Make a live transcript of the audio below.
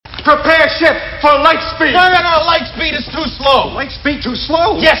Prepare ship for light speed. No, light speed is too slow. Light speed too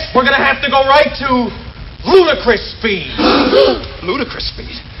slow? Yes, we're gonna have to go right to ludicrous speed. Ludicrous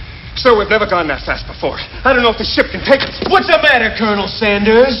speed? Sir, we've never gone that fast before. I don't know if the ship can take us. What's the matter, Colonel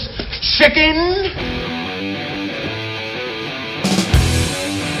Sanders? Chicken?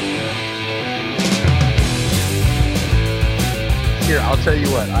 Here, I'll tell you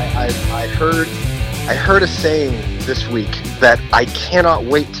what. I heard a saying this week that I cannot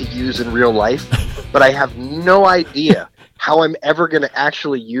wait to use in real life, but I have no idea how I'm ever going to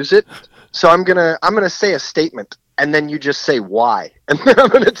actually use it. So I'm gonna say a statement, and then you just say why, and then I'm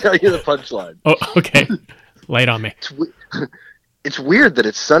gonna tell you the punchline. Oh, okay. Lay it on me. It's weird that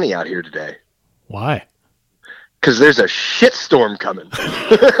it's sunny out here today. Why? Because there's a shitstorm coming.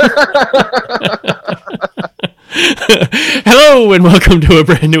 Hello and welcome to a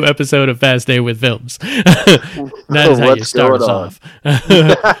brand new episode of Fast Day with Films. That is how you start us off.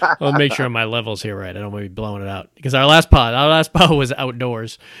 I'll make sure my level's here right. I don't want to be blowing it out because our last pod was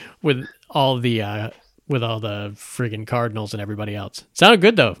outdoors with all the friggin' Cardinals and everybody else. Sounded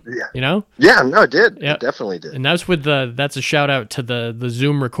good though. Yeah. You know? Yeah, no, it did. Yep. It definitely did. And that's a shout out to the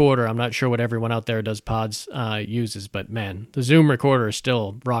Zoom recorder. I'm not sure what everyone out there does pods uses, but man, the Zoom recorder is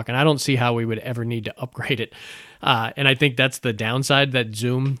still rocking. I don't see how we would ever need to upgrade it. And I think that's the downside that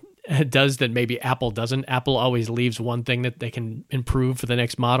Zoom does that maybe Apple doesn't. Apple always leaves one thing that they can improve for the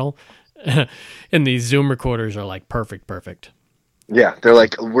next model. And these Zoom recorders are like perfect. Yeah, they're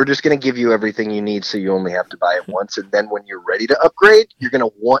like, we're just going to give you everything you need so you only have to buy it once, and then when you're ready to upgrade, you're going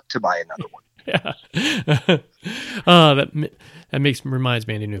to want to buy another one. Yeah. Oh, that reminds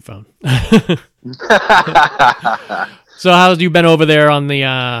me of a new phone. So how's you been over there on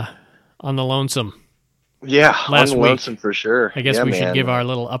the lonesome? Yeah, last on week. Lonesome for sure. I guess we should give our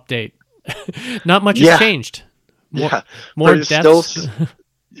little update. Not much Yeah. has changed. More More deaths.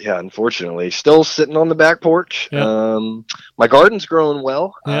 Yeah, unfortunately, still sitting on the back porch. Yeah. My garden's growing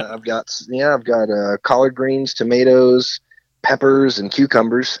well. Yeah. I've got collard greens, tomatoes, peppers, and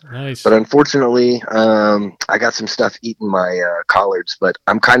cucumbers. Nice. But unfortunately, I got some stuff eating my collards. But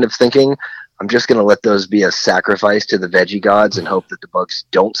I'm kind of thinking I'm just going to let those be a sacrifice to the veggie gods and hope that the bugs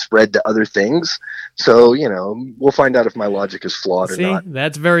don't spread to other things. So, we'll find out if my logic is flawed or not.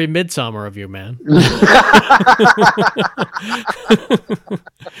 That's very Midsummer of you, man.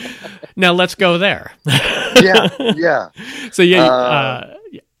 Now let's go there. Yeah. So I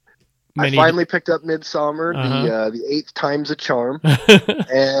finally picked up Midsummer, the 8th time's a charm.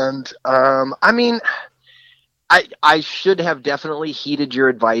 And, I should have definitely heeded your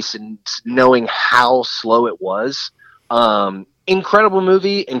advice in knowing how slow it was. Incredible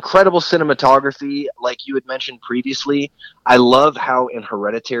movie, incredible cinematography, like you had mentioned previously. I love how in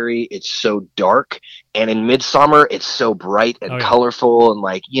Hereditary it's so dark, and in Midsommar it's so bright and colorful, and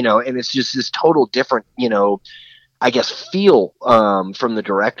and it's just this total different, I guess, feel from the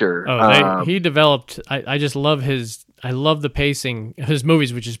director. He developed. I just love I love the pacing of his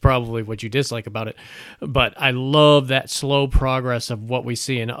movies, which is probably what you dislike about it. But I love that slow progress of what we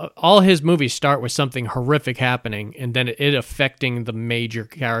see. And all his movies start with something horrific happening, and then it affecting the major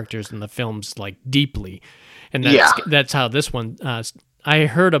characters in the films like deeply. And that's how this one. I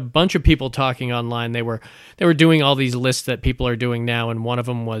heard a bunch of people talking online. They were doing all these lists that people are doing now, and one of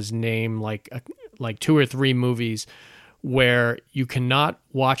them was name like 2 or 3 movies where you cannot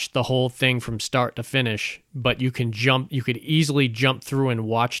watch the whole thing from start to finish, but you could easily jump through and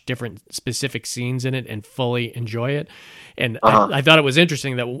watch different specific scenes in it and fully enjoy it. And I thought it was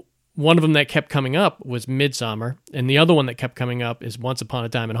interesting that one of them that kept coming up was Midsommar, and the other one that kept coming up is Once Upon a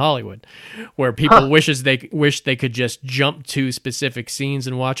Time in Hollywood, where people wish they could just jump to specific scenes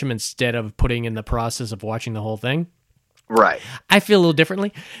and watch them instead of putting in the process of watching the whole thing. Right. I feel a little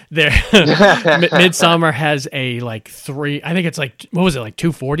differently. There, Midsommar has a 3. I think it's what was it,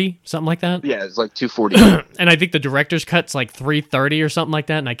 240, something like that? Yeah, it's 240. And I think the director's cut's 330 or something like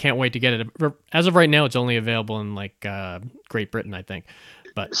that. And I can't wait to get it. As of right now, it's only available in Great Britain, I think.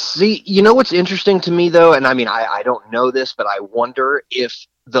 But see, what's interesting to me though, and I don't know this, but I wonder if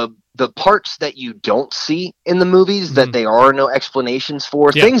the parts that you don't see in the movies that there are no explanations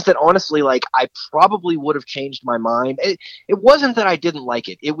for, things that honestly, I probably would have changed my mind. It wasn't that I didn't like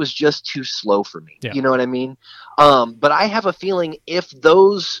it. It was just too slow for me. Yeah. You know what I mean? But I have a feeling if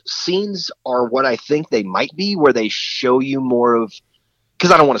those scenes are what I think they might be, where they show you more of,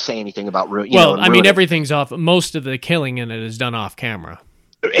 because I don't want to say anything about everything's off. Most of the killing in it is done off camera.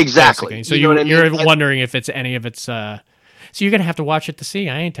 Exactly. Basically. So you're wondering if it's any of its... So you're going to have to watch it to see.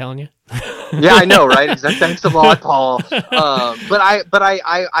 I ain't telling you. Yeah, I know, right? Exactly. Thanks a lot, Paul. But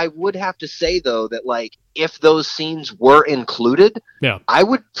I would have to say, though, that, if those scenes were included, Yeah. I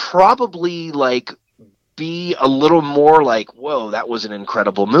would probably like be a little more like, whoa, that was an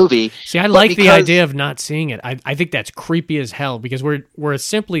incredible movie. See, I like the idea of not seeing it. I think that's creepy as hell because we're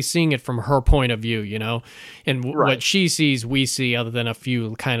simply seeing it from her point of view, you know, and what she sees, we see, other than a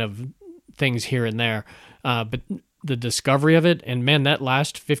few kind of things here and there. But the discovery of it, and man, that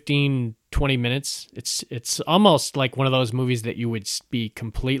last 15, 20 minutes, it's almost like one of those movies that you would be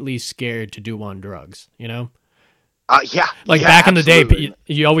completely scared to do on drugs, you know? Yeah. Like yeah, back in the day, absolutely.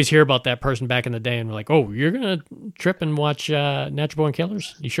 you always hear about that person back in the day, and we're like, "Oh, you're gonna trip and watch Natural Born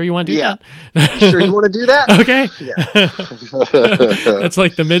Killers? You sure you want to do that? You sure you want to do that? Okay." Yeah. That's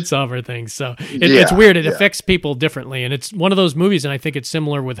like the Midsummer thing. So it's weird. It affects people differently, and it's one of those movies. And I think it's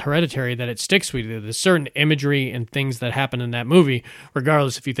similar with Hereditary that it sticks with you. There's certain imagery and things that happen in that movie,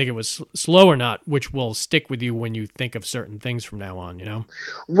 regardless if you think it was slow or not, which will stick with you when you think of certain things from now on. You know,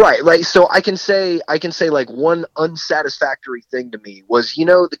 Right. Like, so I can say like one unsatisfactory thing to me was, you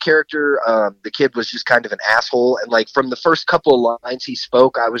know, the character, the kid was just kind of an asshole, and like from the first couple of lines he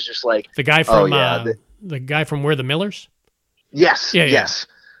spoke, I was just like, the guy from the guy from We're the Millers. yes, Yeah. yes.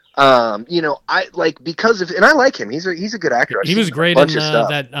 You know, I like because of, and I like him. He's a good actor. He was great in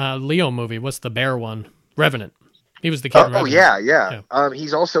that Leo movie. What's the bear one? Revenant. He was the kid. in Revenant. Yeah.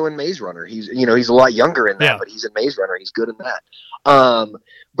 He's also in Maze Runner. He's a lot younger in that, but he's in Maze Runner. He's good in that.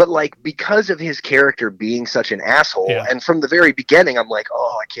 But like because of his character being such an asshole, and from the very beginning, I'm like,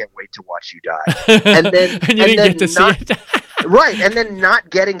 oh, I can't wait to watch you die. And then and you didn't get to see it. Right, and then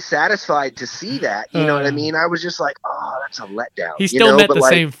not getting satisfied to see that, you know what I mean? I was just like, oh, that's a letdown. He still met the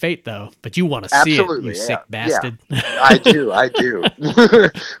same fate, though, but you want to see it, you sick bastard. Yeah. I do.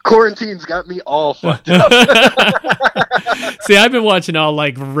 Quarantine's got me all fucked up. See, I've been watching all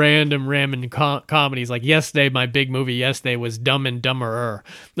like random comedies. Like yesterday, my big movie yesterday was Dumb and Dumberer.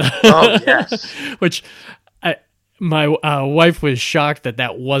 Oh, yes. Which my wife was shocked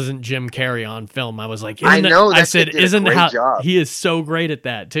that wasn't Jim Carrey on film. I was like, I said, isn't how job. He is so great at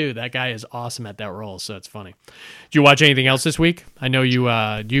that too. That guy is awesome at that role. So it's funny. Did you watch anything else this week? I know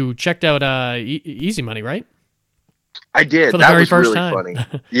you checked out Easy Money, right? I did. For the very first time. Funny.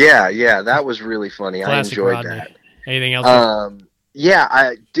 Yeah, that was really funny. Classic I enjoyed Rodney. that. Anything else? Yeah,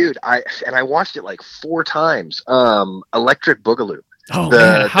 I watched it like 4 times. Electric Boogaloo. Oh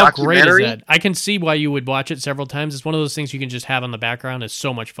man, how great is that? I can see why you would watch it several times. It's one of those things you can just have on the background. It's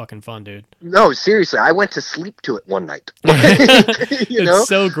so much fucking fun, dude. No, seriously, I went to sleep to it one night. It's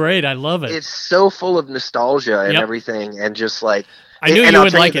so great. I love it. It's so full of nostalgia and everything, and just like I knew you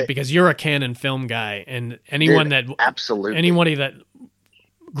would like it because you're a Canon film guy, and anyone anybody that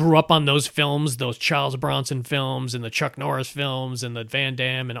grew up on those films, those Charles Bronson films and the Chuck Norris films and the Van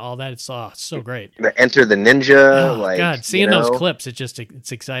Damme and all that, it's so great. The Enter the Ninja, God, seeing those clips,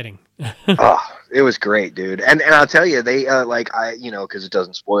 it's exciting. Oh, it was great, dude. And I'll tell you, they because it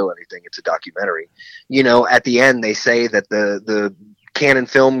doesn't spoil anything, it's a documentary. You know, at the end they say that the Canon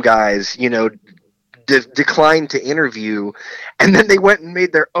film guys, you know, declined to interview, and then they went and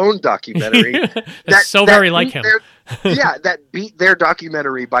made their own documentary. That's very like him. That beat their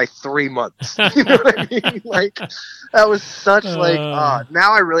documentary by 3 months. You know what I mean? Like that was such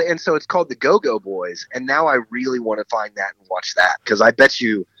now I really, and so it's called The Go-Go Boys, and now I really want to find that and watch that, because I bet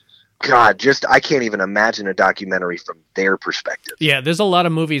you, God, I can't even imagine a documentary from their perspective. Yeah, there's a lot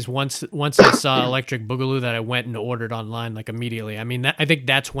of movies once I saw Electric Boogaloo that I went and ordered online like immediately. I mean, I think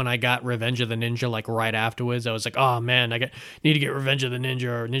that's when I got Revenge of the Ninja like right afterwards. I was like, oh man, need to get Revenge of the Ninja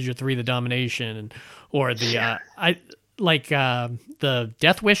or Ninja 3: The Domination, or the the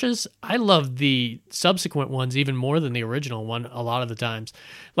Death Wishes. I love the subsequent ones even more than the original one a lot of the times.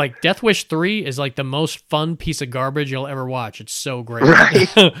 Like Death Wish 3 is like the most fun piece of garbage you'll ever watch. It's so great.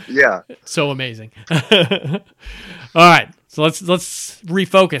 Right. Yeah. So amazing. All right. So let's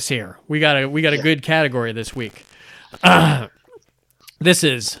refocus here. We got a good category this week. This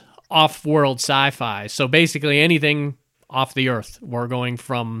is off-world sci-fi. So basically anything off the Earth. We're going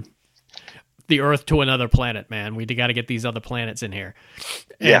from the Earth to another planet, man. We got to get these other planets in here.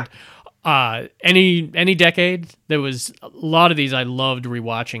 And, any decade, there was a lot of these I loved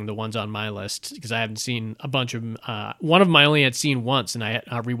rewatching, the ones on my list, because I haven't seen a bunch of them. One of them I only had seen once, and I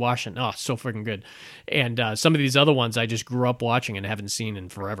rewatched it. Oh, so freaking good. And some of these other ones I just grew up watching and haven't seen in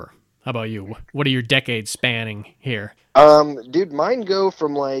forever. How about you? What are your decades spanning here? Dude, mine go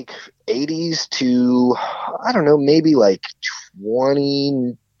from like 80s to, I don't know, maybe like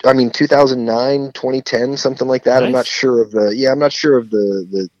 2009, 2010, something like that. Nice. I'm not sure of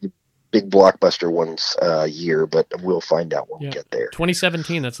the big blockbuster ones year, but we'll find out when we get there.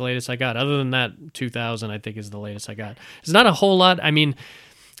 2017, that's the latest I got. Other than that, 2000, I think, is the latest I got. It's not a whole lot. I mean,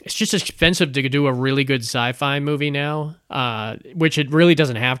 it's just expensive to do a really good sci-fi movie now, which it really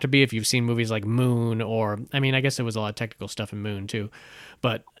doesn't have to be if you've seen movies like Moon, or I mean, I guess there was a lot of technical stuff in Moon too,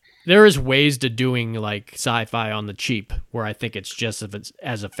 but there is ways to doing like sci-fi on the cheap where I think it's just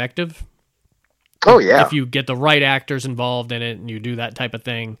as effective. Oh yeah, if you get the right actors involved in it and you do that type of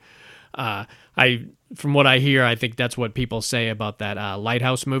thing. From what I hear, I think that's what people say about that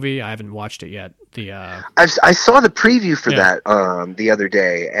Lighthouse movie. I haven't watched it yet. I saw the preview for that the other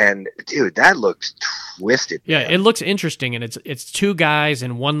day, and dude, that looks twisted. Yeah, man. it looks interesting, and it's two guys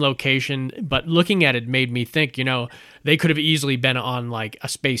in one location. But looking at it made me think, they could have easily been on like a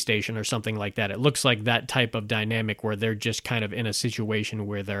space station or something like that. It looks like that type of dynamic where they're just kind of in a situation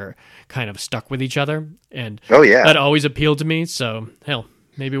where they're kind of stuck with each other, and that always appealed to me. So hell,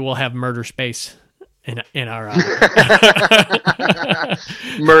 maybe we'll have Murder Space in our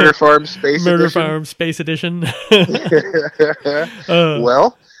Murder Farm Space Murder Edition. Farm Space Edition.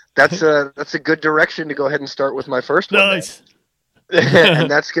 Well, that's a good direction to go ahead and start with my first one. Nice.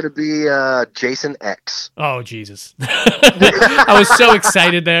 And that's going to be Jason X. Oh Jesus! I was so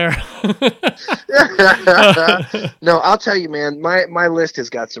excited there. No, I'll tell you, man. My list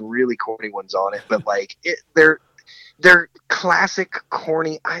has got some really corny ones on it, but like they're classic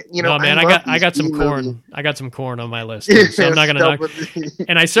corny. I got some corn. I got some corn on my list, so I'm not gonna knock.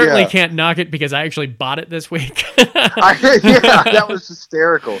 And I certainly can't knock it because I actually bought it this week. That was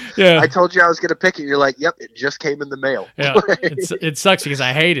hysterical. Yeah. I told you I was gonna pick it. You're like, "Yep, it just came in the mail." Yeah, it sucks because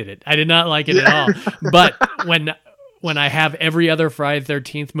I hated it. I did not like it at all. But when I have every other Friday the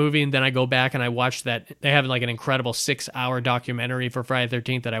 13th movie, and then I go back and I watch that, they have like an incredible 6-hour documentary for Friday the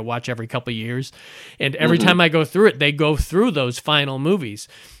 13th that I watch every couple of years. And every time I go through it, they go through those final movies.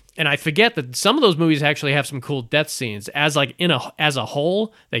 And I forget that some of those movies actually have some cool death scenes. As a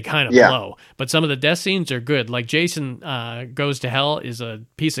whole, they kind of blow. But some of the death scenes are good. Like Jason Goes to Hell is a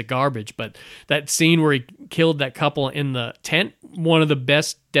piece of garbage, but that scene where he killed that couple in the tent, one of the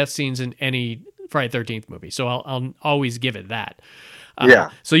best death scenes in any Friday the 13th movie, so I'll always give it that.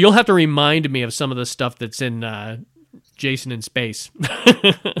 So you'll have to remind me of some of the stuff that's in Jason in Space.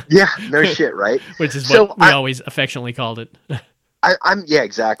 Yeah, no shit, right? Which is what we always affectionately called it.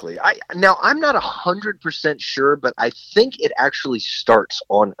 Exactly. I'm not 100% sure, but I think it actually starts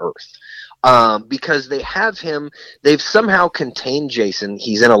on Earth. Because they've somehow contained Jason.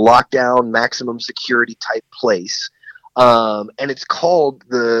 He's in a lockdown, maximum security type place. And it's called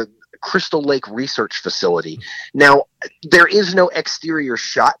the Crystal Lake Research Facility. Now, there is no exterior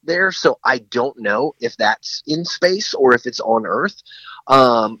shot there, so I don't know if that's in space or if it's on Earth.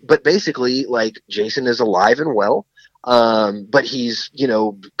 But basically, like, Jason is alive and well, but he's,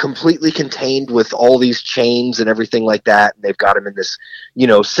 completely contained with all these chains and everything like that. And they've got him in this,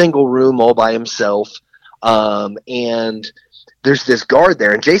 single room all by himself. And there's this guard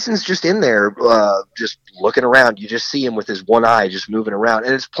there, and Jason's just in there, just looking around. You just see him with his one eye just moving around,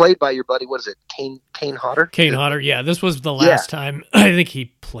 and it's played by your buddy. What is it, Kane Hodder? Kane Hodder, yeah. This was the last time I think he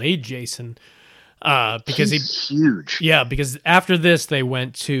played Jason, because he's huge. Yeah, because after this they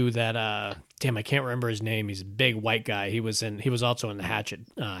went to that. Damn, I can't remember his name. He's a big white guy. He was also in the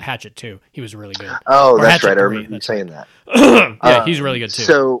Hatchet 2. He was really good. Oh, that's right. I remember you saying that. Yeah, he's really good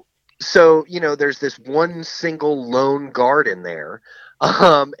too. So, there's this one single lone guard in there,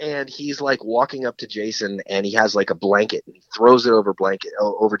 and he's like walking up to Jason, and he has like a blanket, and he throws it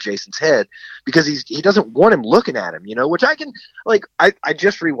over Jason's head because he doesn't want him looking at him, which I can, like, I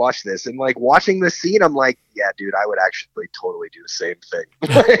just rewatched this, and like watching this scene, I'm like, yeah, dude, I would actually totally do the same thing.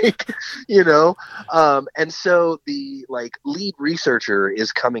 And so the like lead researcher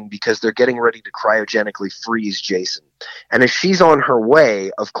is coming because they're getting ready to cryogenically freeze Jason. And as she's on her way,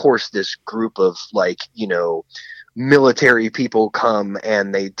 of course, this group of like, military people come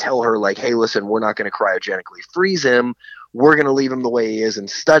and they tell her like, hey, listen, we're not going to cryogenically freeze him. We're going to leave him the way he is and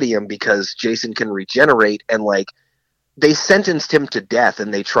study him because Jason can regenerate. And like, they sentenced him to death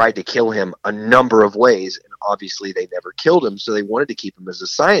and they tried to kill him a number of ways. And obviously they never killed him. So they wanted to keep him as a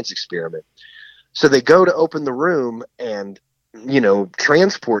science experiment. So they go to open the room and,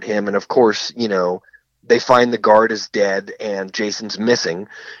 transport him. And of course, they find the guard is dead and Jason's missing,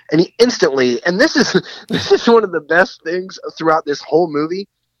 and he instantly, and this is one of the best things throughout this whole movie,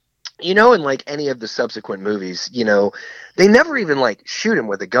 in like any of the subsequent movies, they never even like shoot him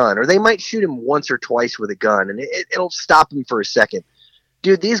with a gun, or they might shoot him once or twice with a gun and it'll stop him for a second.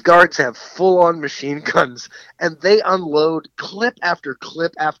 Dude, these guards have full-on machine guns, and they unload clip after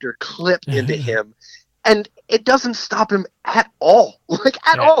clip after clip into him. And it doesn't stop him at all. Like,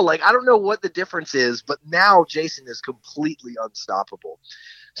 at all. Like, I don't know what the difference is, but now Jason is completely unstoppable.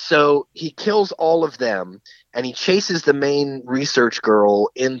 So he kills all of them, and he chases the main research girl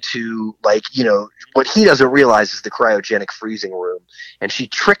into, like, you know, what he doesn't realize is the cryogenic freezing room, and she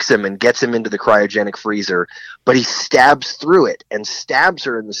tricks him and gets him into the cryogenic freezer, but he stabs through it and stabs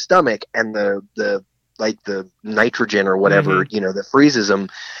her in the stomach, and the nitrogen or whatever, you know, that freezes him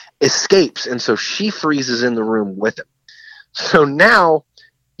escapes, and so she freezes in the room with him. So now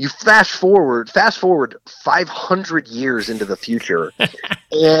you fast forward 500 years into the future,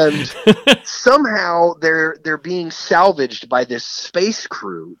 and somehow they're being salvaged by this space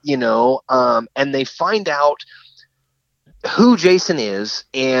crew, you know, and they find out who Jason is,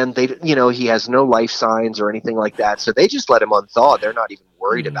 and they, you know, he has no life signs or anything like that, so they just let him unthaw. They're not even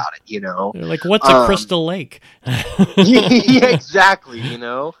worried about it, you know. They're like, what's a crystal lake? Yeah, exactly, you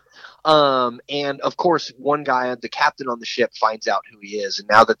know. And of course, one guy, the captain on the ship, finds out who he is, and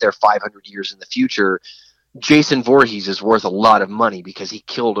now that they're 500 years in the future, Jason Voorhees is worth a lot of money because he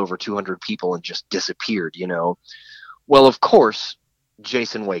killed over 200 people and just disappeared, you know. Well, of course,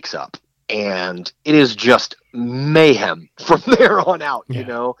 Jason wakes up, and it is just mayhem from there on out, you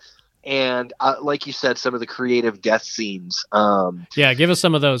know. And like you said, some of the creative death scenes. Yeah, give us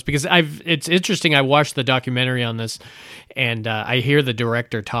some of those, because it's interesting. I watched the documentary on this, and I hear the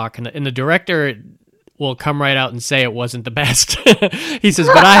director talk, and the director will come right out and say it wasn't the best. He says,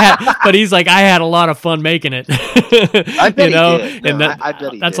 but he's like, I had a lot of fun making it. I bet, you know, he did. No, and I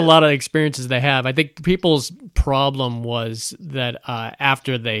bet he that's did. A lot of experiences they have. I think people's problem was that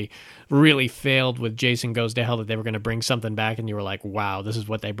after they really failed with Jason Goes to Hell, that they were going to bring something back, and you were like, wow, this is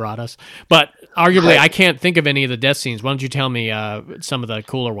what they brought us. But arguably, I can't think of any of the death scenes. Why don't you tell me some of the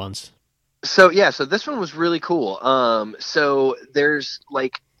cooler ones? So this one was really cool. So there's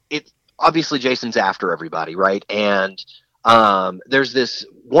like, it obviously Jason's after everybody, right? And there's this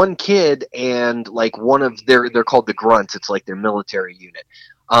one kid, and like one of they're called the Grunts. It's like their military unit,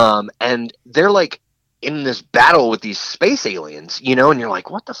 and they're like in this battle with these space aliens, you know, and you're like,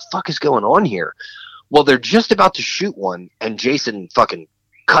 what the fuck is going on here? Well, they're just about to shoot one, and Jason fucking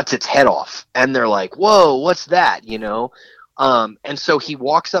cuts its head off, and they're like, whoa, what's that, you know? And so he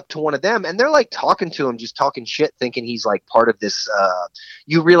walks up to one of them, and they're like talking to him, just talking shit, thinking he's like part of this,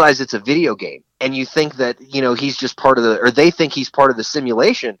 you realize it's a video game, and you think that, you know, he's just part of or they think he's part of the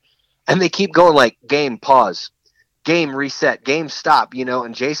simulation, and they keep going like, game, pause, game, reset, game, stop, you know,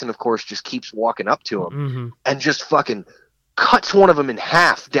 and Jason, of course, just keeps walking up to him and just fucking cuts one of them in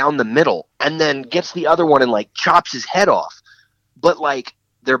half down the middle, and then gets the other one and like chops his head off. But like,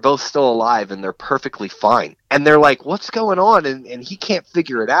 they're both still alive, and they're perfectly fine. And they're like, what's going on? And he can't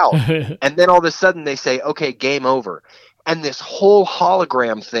figure it out. And then all of a sudden they say, okay, game over. And this whole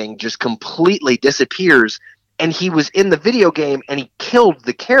hologram thing just completely disappears. And he was in the video game, and he killed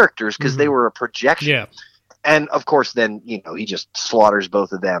the characters because they were a projection. Yeah. And of course, then, you know, he just slaughters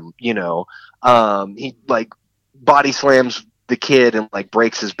both of them, you know. He like body slams the kid and like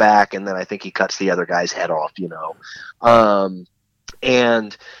breaks his back. And then I think he cuts the other guy's head off, you know.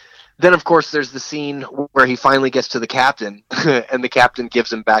 And then, of course, there's the scene where he finally gets to the captain, and the captain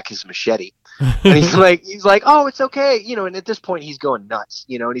gives him back his machete. And he's like, oh, it's okay, you know. And at this point, he's going nuts,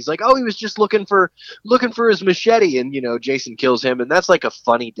 you know. And he's like, oh, he was just looking for his machete, and you know, Jason kills him, and that's like a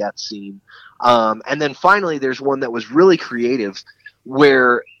funny death scene. And then finally, there's one that was really creative,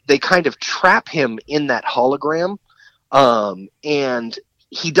 where they kind of trap him in that hologram, and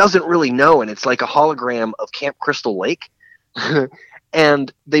he doesn't really know, and it's like a hologram of Camp Crystal Lake.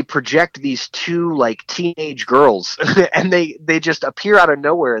 And they project these two like teenage girls, and they just appear out of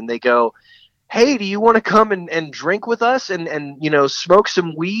nowhere, and they go, hey, do you want to come and drink with us and you know, smoke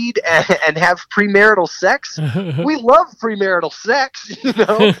some weed and have premarital sex? We love premarital sex, you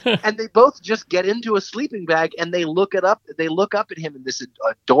know. And they both just get into a sleeping bag, and they look up at him in this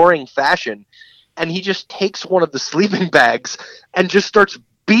adoring fashion, and he just takes one of the sleeping bags and just starts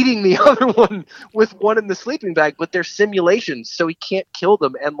beating the other one with one in the sleeping bag, but they're simulations, so he can't kill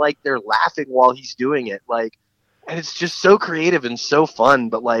them, and like they're laughing while he's doing it, like, and it's just so creative and so fun.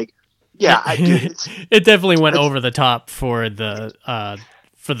 But like, yeah, it definitely went over the top for the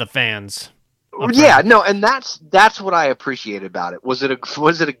fans. Yeah, no, and that's what I appreciated about it. Was it a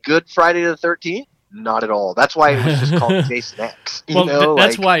good Friday the 13th? Not at all. That's why it was just called Jason X. You know,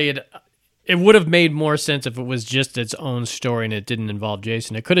 that's why it would have made more sense if it was just its own story and it didn't involve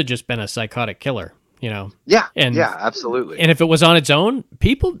Jason. It could have just been a psychotic killer, you know? Yeah, yeah, absolutely. And if it was on its own,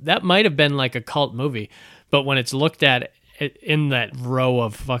 that might have been like a cult movie. But when it's looked at in that row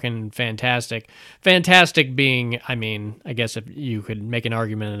of fucking fantastic being, I mean, I guess if you could make an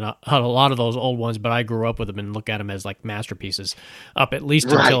argument on a lot of those old ones, but I grew up with them and look at them as like masterpieces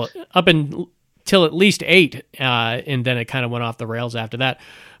until at least 8, and then it kind of went off the rails after that.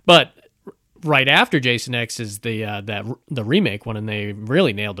 But right after Jason X is the remake one, and they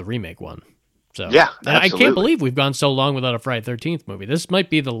really nailed the remake one. So Yeah, and I absolutely. can't believe we've gone so long without a Friday 13th movie. This might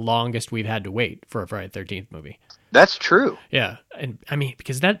be the longest we've had to wait for a Friday 13th movie. That's true. Yeah, and I mean,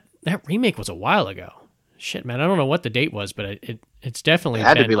 because that remake was a while ago. Shit, man, I don't know what the date was, but it's definitely It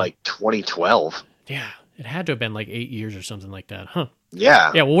had to been, be like 2012. yeah, it had to have been like 8 years or something like that, huh?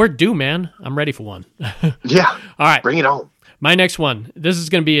 Yeah. Yeah, well, we're due, man. I'm ready for one. Yeah. All right. Bring it on. My next one. This is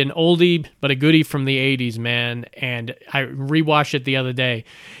going to be an oldie but a goodie from the 80s, man. And I rewatched it the other day.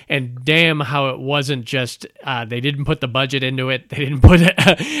 And damn how it wasn't just, they didn't put the budget into it. They didn't put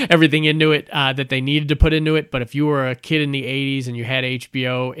everything into it that they needed to put into it. But if you were a kid in the 80s and you had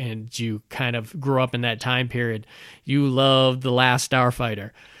HBO and you kind of grew up in that time period, you loved The Last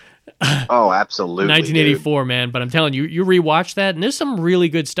Starfighter. Oh, absolutely. 1984, man. But I'm telling you, you rewatch that, and there's some really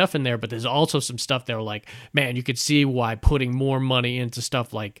good stuff in there, but there's also some stuff that were like, man, you could see why putting more money into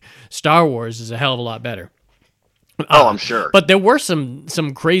stuff like Star Wars is a hell of a lot better. Oh, I'm sure. But there were some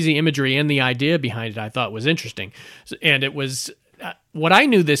crazy imagery, and the idea behind it I thought was interesting. And it was what I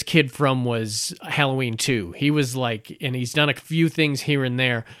knew this kid from was Halloween 2. He was like, and he's done a few things here and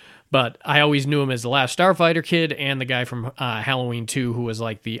there, but I always knew him as the Last Starfighter kid and the guy from Halloween 2 who was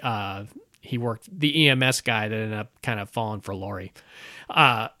like he worked the EMS guy that ended up kind of falling for Laurie.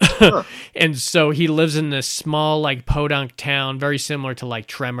 And so he lives in this small like podunk town, very similar to like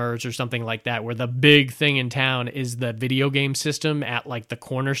Tremors or something like that, where the big thing in town is the video game system at like the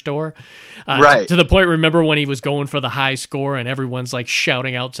corner store. Right. To the point, remember when he was going for the high score and everyone's like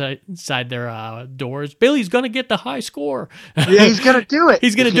shouting outside their doors, Billy's going to get the high score. Yeah, he's going to do it.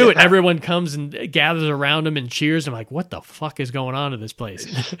 He's going to do it. And everyone comes and gathers around him and cheers. I'm like, what the fuck is going on in this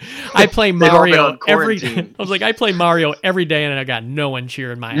place? I play Mario I was like, I play Mario every day and I got no one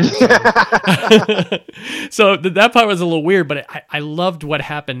cheering my ass. So that part was a little weird, but I loved what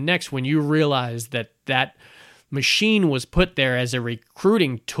happened next when you realized that machine was put there as a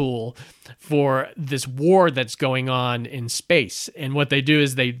recruiting tool for this war that's going on in space. And what they do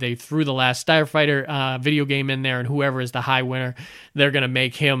is they threw the Last Starfighter video game in there, and whoever is the high winner, they're going to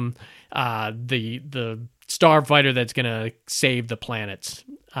make him the starfighter that's going to save the planets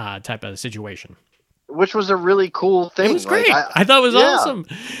type of situation. Which was a really cool thing. It was great. Like, I thought it was awesome.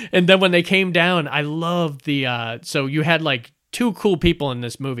 And then when they came down, I loved so you had like two cool people in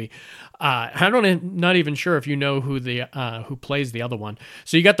this movie. Not even sure if you know who plays the other one.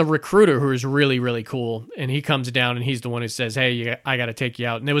 So you got the recruiter who is really, really cool. And he comes down and he's the one who says, hey, I got to take you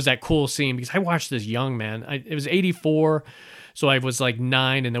out. And there was that cool scene because I watched this young, man. It was 84. So I was like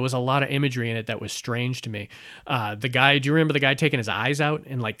 9, and there was a lot of imagery in it that was strange to me. The guy, do you remember the guy taking his eyes out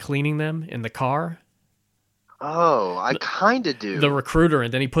and like cleaning them in the car? Oh, I kind of do. The recruiter,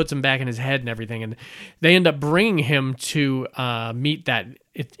 and then he puts him back in his head and everything, and they end up bringing him to meet that.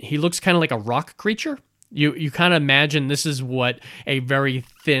 He looks kind of like a rock creature. You kind of imagine this is what a very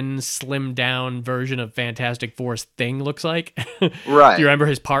thin, slimmed down version of Fantastic Four's Thing looks like. Right. Do you remember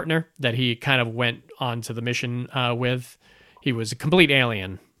his partner that he kind of went on to the mission with? He was a complete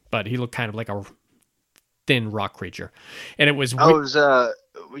alien, but he looked kind of like a thin rock creature, and it was. Oh, it was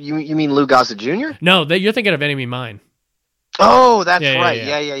you mean Lou Gossett Jr.? No, you're thinking of Enemy Mine. Oh, that's Yeah, right.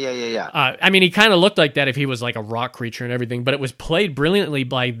 yeah. Yeah. I mean, he kind of looked like that if he was like a rock creature and everything, but it was played brilliantly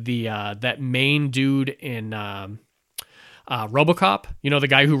by the that main dude in RoboCop. You know, the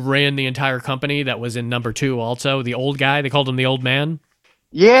guy who ran the entire company that was in number 2 also, the old guy. They called him the old man.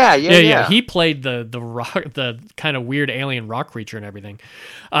 Yeah. He played the rock, the kind of weird alien rock creature and everything.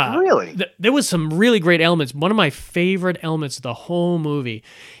 Really? There was some really great elements. One of my favorite elements of the whole movie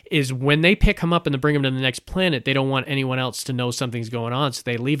is when they pick him up and they bring him to the next planet, they don't want anyone else to know something's going on, so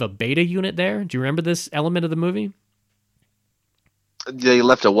they leave a beta unit there. Do you remember this element of the movie? They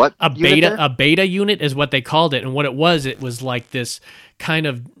left a what? A beta unit is what they called it, and what it was like this kind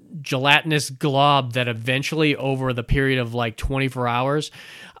of gelatinous glob that eventually, over the period of like 24 hours,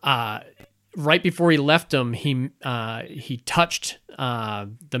 right before he left him, he touched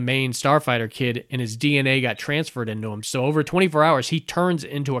the main starfighter kid, and his DNA got transferred into him. So over 24 hours, he turns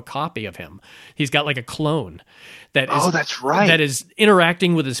into a copy of him. He's got like a clone that is. Oh, that's right. That is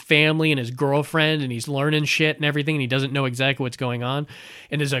interacting with his family and his girlfriend, and he's learning shit and everything, and he doesn't know exactly what's going on.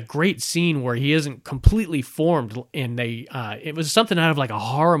 And there's a great scene where he isn't completely formed, and it was something out of like a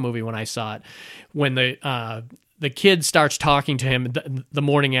horror movie when I saw it, when the the kid starts talking to him the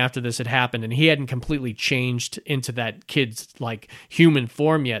morning after this had happened, and he hadn't completely changed into that kid's like human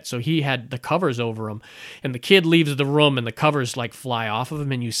form yet, so he had the covers over him, and the kid leaves the room and the covers like fly off of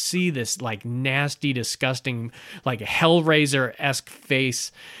him, and you see this like nasty, disgusting, like Hellraiser-esque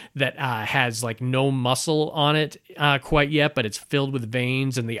face that has like no muscle on it quite yet, but it's filled with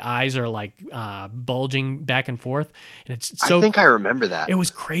veins, and the eyes are like bulging back and forth, and it's so, I think I remember that. it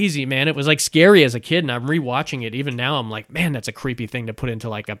was crazy, man. It was like scary as a kid, and I'm rewatching it even now. I'm like, man, that's a creepy thing to put into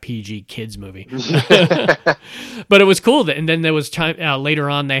like a PG kids movie. But it was cool. And then there was time later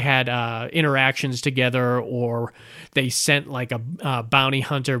on they had interactions together, or they sent like a bounty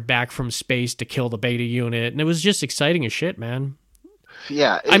hunter back from space to kill the beta unit, and it was just exciting as shit, man.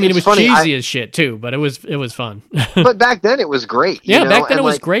 Yeah, I mean, it was funny. cheesy as shit too, but it was fun. But back then it was great. Yeah, know? back then and it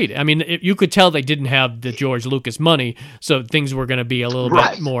was great. I mean, you could tell they didn't have the George Lucas money, so things were going to be a little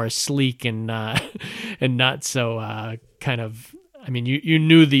bit more sleek and not so kind of. I mean, you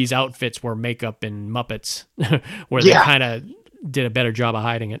knew these outfits were makeup and Muppets, where they kind of did a better job of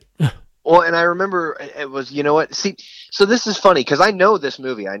hiding it. Well, and I remember it was, you know what? See, so this is funny because I know this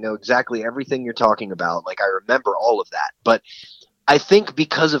movie. I know exactly everything you're talking about. Like, I remember all of that. But I think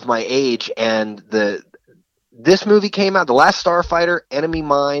because of my age and this movie came out, The Last Starfighter, Enemy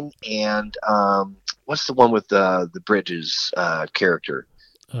Mine, and what's the one with the Bridges character?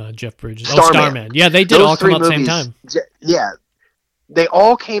 Jeff Bridges. Starman. Starman. Yeah, they did Those all come out at the same movies, time. Yeah. They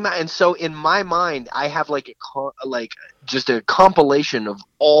all came out, and so in my mind, I have like just a compilation of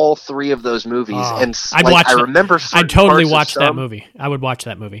all three of those movies, and I remember. I'd totally watch that movie. I would watch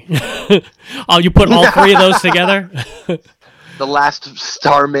that movie. Oh, you put all three of those together? The Last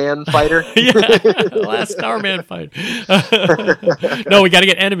Starman Fighter. Yeah, the Last Starman Fighter. No, we got to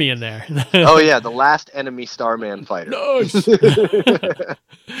get Enemy in there. Oh yeah, the Last Enemy Starman Fighter. Nice.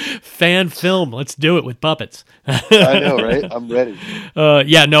 Fan film. Let's do it with puppets. I know, right? I'm ready.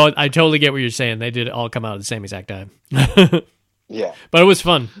 Yeah, no, I totally get what you're saying. They did all come out at the same exact time. Yeah, but it was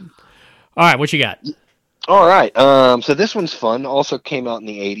fun. All right, what you got? All right. So this one's fun. Also came out in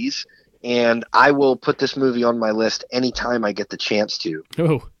the 80s. And I will put this movie on my list anytime I get the chance to.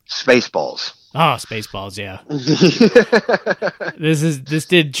 Oh, Spaceballs. Oh, Spaceballs, yeah. This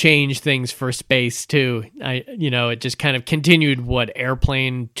did change things for space too. It just kind of continued what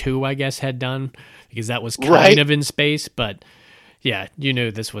Airplane 2, I guess, had done, because that was kind of in space, but yeah, you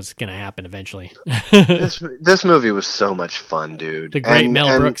knew this was going to happen eventually. This movie was so much fun, dude. The great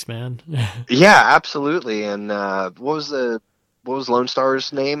Mel Brooks, man. Yeah, absolutely. And what was Lone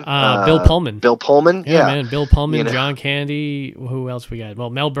Star's name? Bill Pullman. Bill Pullman? Yeah, man. Bill Pullman, John Candy. Who else we got?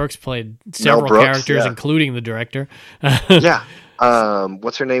 Well, Mel Brooks played several characters, including the director. Yeah.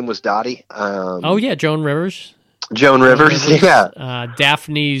 What's her name was Dottie? Joan Rivers. Joan Rivers, yeah.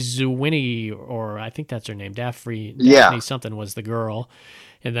 Daphne Zuwini, or I think that's her name. Daphne something was the girl.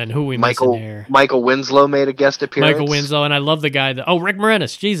 And then who we missing here? Michael Winslow made a guest appearance. Michael Winslow, and I love the guy Rick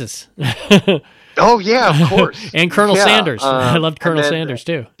Moranis, Jesus. Oh, yeah, of course. And Colonel Sanders. I loved Colonel Sanders,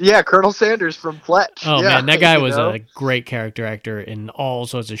 too. Yeah, Colonel Sanders from Fletch. Oh, man, that guy was a great character actor in all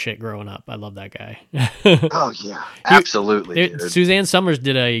sorts of shit growing up. I love that guy. Oh, yeah, absolutely. Suzanne Summers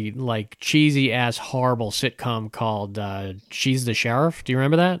did a cheesy-ass, horrible sitcom called She's the Sheriff. Do you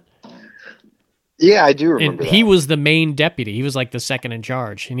remember that? Yeah, I do remember that. He was the main deputy. He was like the second in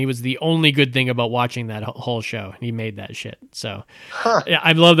charge, and he was the only good thing about watching that whole show. He made that shit. So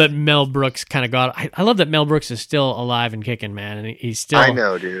I love that Mel Brooks kind of got... I love that Mel Brooks is still alive and kicking, man. And he's still... I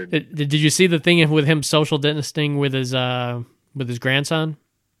know, dude. Did you see the thing with him social distancing with his grandson?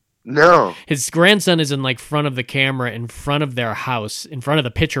 No. His grandson is in front of the camera, in front of their house, in front of the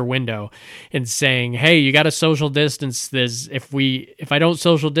picture window, and saying, "Hey, you got to social distance this. If I don't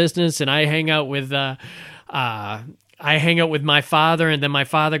social distance and I hang out with my father, and then my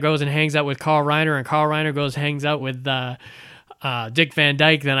father goes and hangs out with Carl Reiner, and Carl Reiner goes hangs out with Dick Van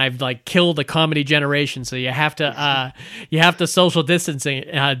Dyke, then I've killed a comedy generation. So you have to social distance, and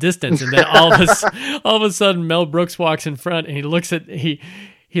then all of a sudden Mel Brooks walks in front, and he looks at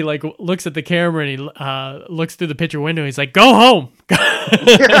looks at the camera, and he looks through the picture window. He's like, "Go home." I'm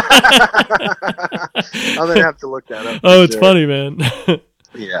gonna have to look that up. Oh, it's funny, man.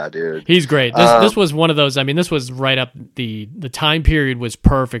 Yeah, dude. He's great. This was one of those. I mean, this was right up the time period was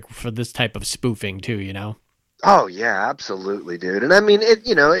perfect for this type of spoofing too. You know. Oh yeah, absolutely, dude. And I mean,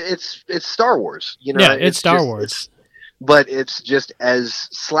 it's Star Wars. Yeah, it's Star Wars. But it's just as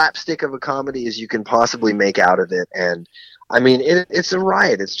slapstick of a comedy as you can possibly make out of it, and I mean, it's a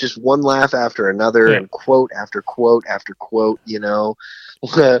riot. It's just one laugh after another, and quote after quote after quote. Like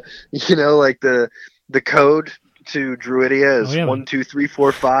the code to Druidia is 1, 2, 3,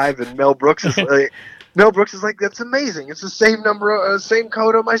 4, 5, and Mel Brooks is Mel Brooks is like, that's amazing. It's the same number, same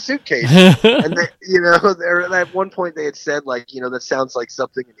code on my suitcase. And they, there at one point they had said like, that sounds like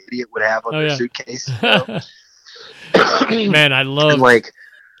something an idiot would have on their suitcase. Man, I love and like.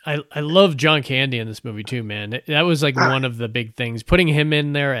 I love John Candy in this movie too, man. That was like one of the big things. Putting him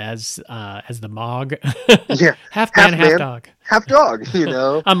in there as the Mog. Yeah. half man, half dog. Half dog,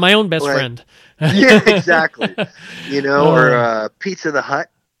 I'm my own best friend. Yeah, exactly. Or Pizza the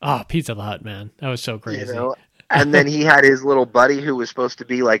Hut. Oh, Pizza the Hut, man. That was so crazy. And then he had his little buddy who was supposed to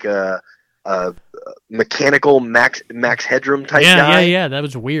be like a mechanical Max Headroom type guy. Yeah, that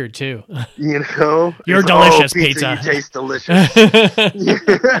was weird too. You're delicious, pizza. You taste delicious.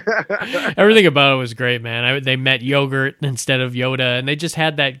 Everything about it was great, man. They met yogurt instead of Yoda, and they just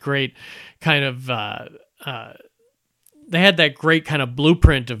had that great kind of they had that great kind of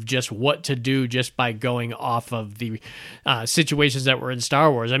blueprint of just what to do just by going off of the situations that were in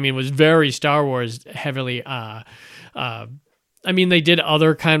Star Wars. I mean, it was very Star Wars heavily. I mean, they did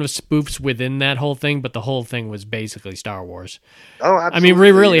other kind of spoofs within that whole thing, but the whole thing was basically Star Wars. Oh, absolutely. I mean,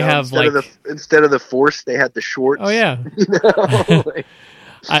 we really have instead of the Force, they had the shorts. Oh yeah.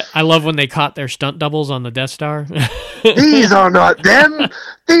 I love when they caught their stunt doubles on the Death Star. These are not them.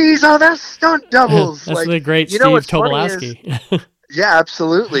 These are the stunt doubles. That's the great Steve Tobolowsky. Yeah,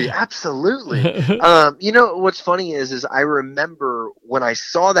 absolutely. What's funny is I remember when I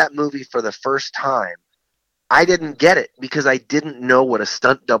saw that movie for the first time, I didn't get it because I didn't know what a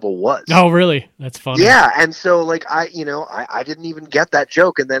stunt double was. Oh, really? That's funny. Yeah, and so like I didn't even get that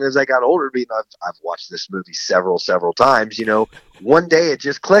joke. And then as I got older, I've watched this movie several times. One day it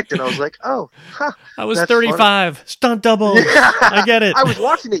just clicked, and I was like, oh, huh. I was 35. Funny. Stunt double. Yeah. I get it. I was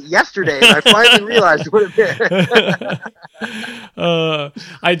watching it yesterday, and I finally realized what it meant.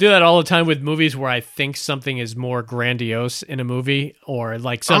 I do that all the time with movies where I think something is more grandiose in a movie, or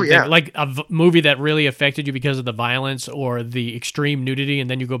like something like a movie that really affected you because of the violence or the extreme nudity, and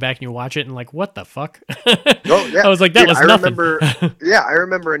then you go back and you watch it and like, what the fuck? Oh, yeah. I was like, that was nothing. I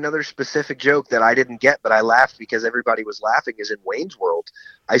remember another specific joke that I didn't get, but I laughed because everybody was laughing is in Wayne's World.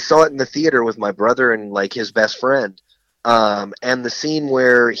 I saw it in the theater with my brother and like his best friend. And the scene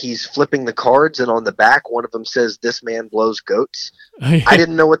where he's flipping the cards and on the back, one of them says, "This man blows goats." I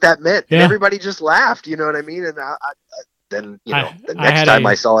didn't know what that meant. Yeah. And everybody just laughed, you know what I mean? And then the next time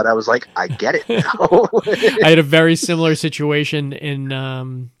I saw it, I was like, I get it now. I had a very similar situation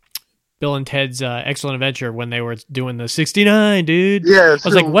in Bill and Ted's Excellent Adventure when they were doing the 69, dude. Yeah, I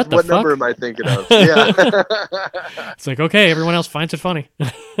was like, what the fuck? What number am I thinking of? Yeah. It's like, okay, everyone else finds it funny.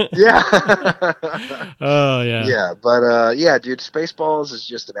 Yeah. Oh, yeah. Yeah, but dude, Spaceballs is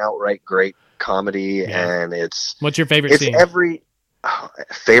just an outright great comedy, and it's... What's your favorite scene?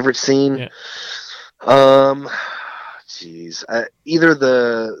 Favorite scene? Yeah. Either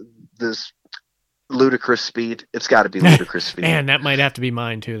this Ludicrous Speed. It's got to be Ludicrous Speed. Man, that might have to be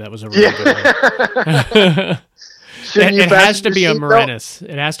mine too. That was a really good one. It has to be a Moranis.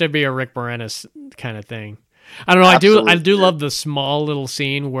 It has to be a Rick Moranis kind of thing. I don't know. Absolutely. I do love the small little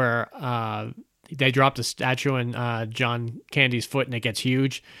scene where they drop the statue in John Candy's foot and it gets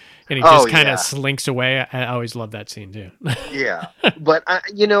huge, and he just kind of slinks away. I always love that scene too. Yeah, but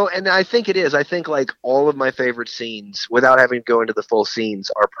and I think it is. I think like all of my favorite scenes, without having to go into the full scenes,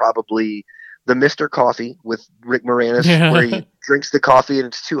 are probably the Mr. Coffee with Rick Moranis, where he drinks the coffee and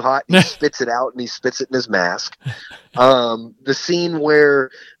it's too hot and he spits it out and he spits it in his mask. The scene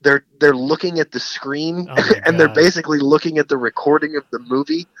where they're looking at the screen and they're basically looking at the recording of the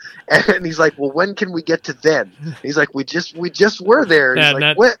movie, and he's like, "Well, when can we get to then?" He's like, "We just were there." He's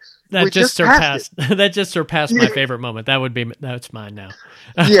like, "What?" That just surpassed my favorite moment. That's mine now.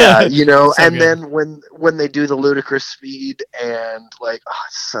 Yeah, so and good. then when they do the Ludicrous Speed and like,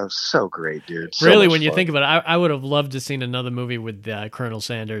 it's so great, dude. So really, when fun. you think about it, I would have loved to seen another movie with Colonel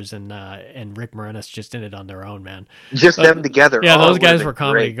Sanders and Rick Moranis just in it on their own, man. Just them together. Yeah, those guys were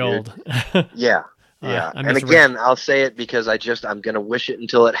comedy gold. Yeah. And again, I'll say it because I'm gonna wish it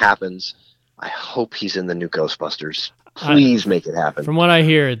until it happens. I hope he's in the new Ghostbusters. Please make it happen. From what I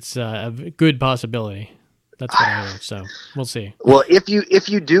hear, it's a good possibility. That's what I hear. So we'll see. Well, if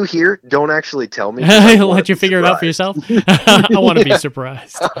you do hear, don't actually tell me. I'll let you figure it out for yourself. I want to be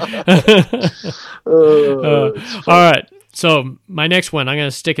surprised. All right. So my next one, I'm going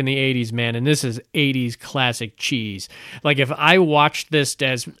to stick in the 80s, man, and this is 80s classic cheese. Like if I watched this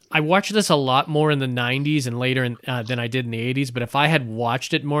a lot more in the 90s and later than I did in the 80s, but if I had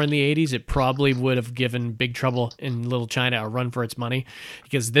watched it more in the 80s, it probably would have given Big Trouble in Little China a run for its money,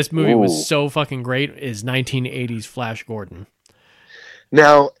 because this movie was so fucking great, is 1980s Flash Gordon.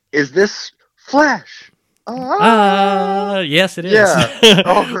 Now, is this Flash? Yes, it is. Yeah.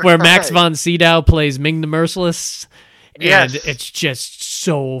 All Where Max right. von Sydow plays Ming the Merciless. Yes. And it's just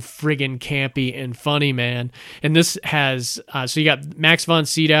so friggin' campy and funny, man. And this has, so you got Max von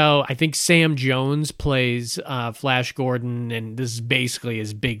Sydow. I think Sam Jones plays Flash Gordon, and this is basically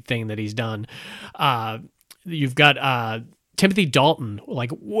his big thing that he's done. You've got Timothy Dalton,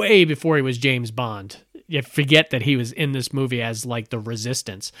 like way before he was James Bond. You forget that he was in this movie as like the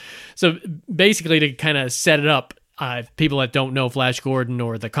Resistance. So basically, to kind of set it up, people that don't know Flash Gordon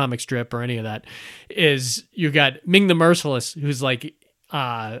or the comic strip or any of that, is you got Ming the Merciless, who's like,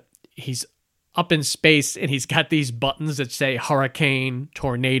 he's up in space and he's got these buttons that say hurricane,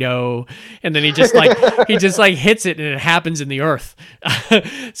 tornado, and then he just like hits it and it happens in the earth.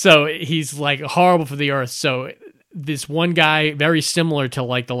 So he's like horrible for the earth. So this one guy, very similar to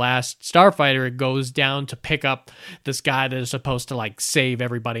like the last Starfighter, goes down to pick up this guy that is supposed to like save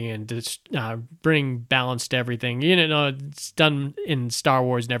everybody and just bring balance to everything. You know, it's done in Star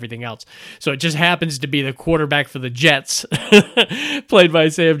Wars and everything else. So it just happens to be the quarterback for the Jets, played by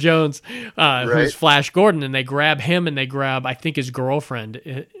Sam Jones, who's Flash Gordon, and they grab him and they grab, I think his girlfriend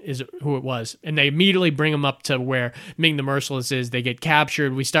is who it was, and they immediately bring him up to where Ming the Merciless is. They get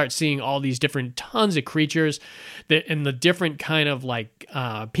captured. We start seeing all these different tons of creatures and the different kind of like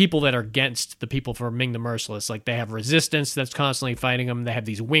people that are against the people for Ming the Merciless. Like they have resistance that's constantly fighting them. They have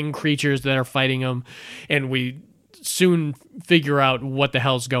these winged creatures that are fighting them. And we soon figure out what the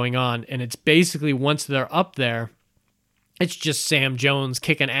hell's going on. And it's basically, once they're up there, it's just Sam Jones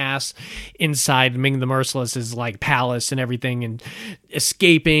kicking ass inside Ming the Merciless's like palace and everything, and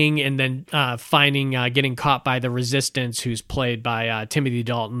escaping, and then getting caught by the Resistance, who's played by Timothy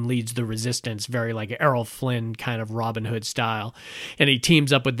Dalton, leads the Resistance, very like Errol Flynn kind of Robin Hood style, and he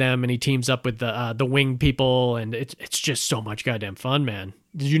teams up with them, and he teams up with the wing people, and it's just so much goddamn fun, man.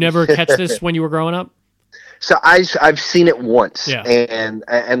 Did you never catch this when you were growing up? So I've seen it once, yeah.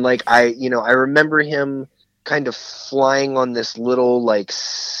 and like I remember him kind of flying on this little like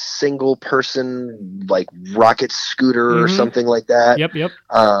single person like rocket scooter or something like that. Yep.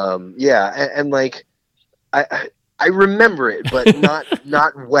 Yeah, and like I remember it, but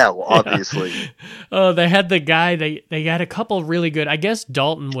not well, obviously. They had the guy. They had a couple really good. I guess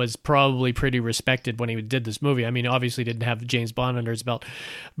Dalton was probably pretty respected when he did this movie. I mean, obviously didn't have James Bond under his belt,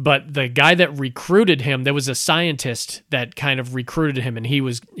 but the guy that recruited him, there was a scientist that kind of recruited him, and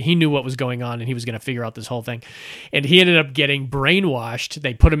he knew what was going on, and he was going to figure out this whole thing, and he ended up getting brainwashed.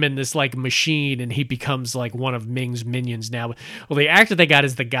 They put him in this like machine, and he becomes like one of Ming's minions now. Well, the actor they got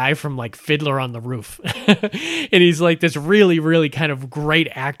is the guy from like Fiddler on the Roof, and he's like this really, really kind of great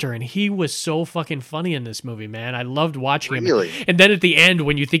actor, and he was so fucking funny in this movie, man. I loved watching him. And then at the end,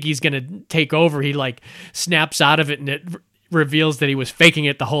 when you think he's gonna take over, he like snaps out of it, and it reveals that he was faking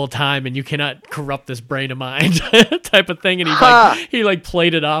it the whole time, and you cannot corrupt this brain of mine type of thing. And he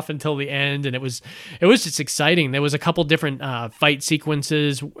played it off until the end, and it was just exciting. There was a couple different fight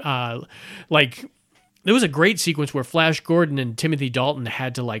sequences, there was a great sequence where Flash Gordon and Timothy Dalton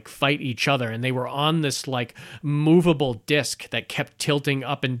had to like fight each other, and they were on this like movable disc that kept tilting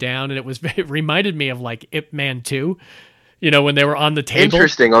up and down, and it reminded me of like Ip Man 2. You know, when they were on the table.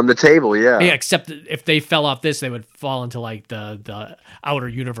 Interesting, on the table, yeah. Yeah, except if they fell off this, they would fall into like the outer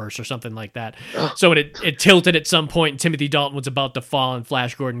universe or something like that. So it tilted at some point, and Timothy Dalton was about to fall, and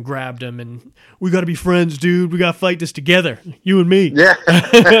Flash Gordon grabbed him, and we got to be friends, dude. We got to fight this together, you and me. Yeah.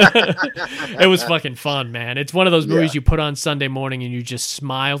 It was fucking fun, man. It's one of those movies you put on Sunday morning and you just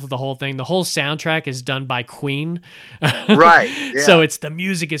smile through the whole thing. The whole soundtrack is done by Queen. Right. Yeah. So the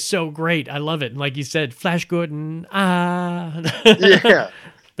music is so great. I love it. And like you said, Flash Gordon, yeah.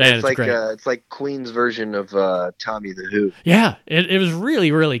 Man, it's like great. It's like Queen's version of Tommy the Who. Yeah, it was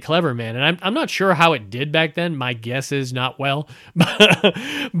really, really clever, man. And I'm not sure how it did back then. My guess is not well.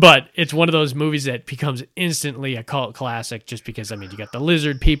 But it's one of those movies that becomes instantly a cult classic just because, I mean, you got the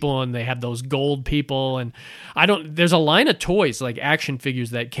lizard people and they have those gold people. And there's a line of toys, like action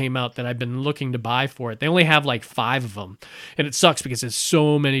figures that came out that I've been looking to buy for it. They only have like 5 of them. And it sucks because there's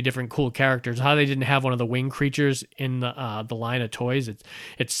so many different cool characters. How they didn't have one of the wing creatures in the line of toys,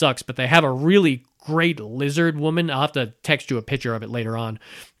 it sucks, but they have a really great lizard woman. I'll have to text you a picture of it later on.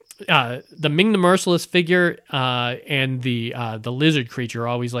 The Ming the Merciless figure and the lizard creature are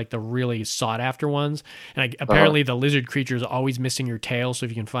always like the really sought after ones. And apparently the lizard creature is always missing your tail. So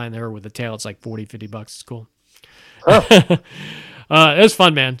if you can find her with a tail, it's like $40-$50. It's cool. Oh. It was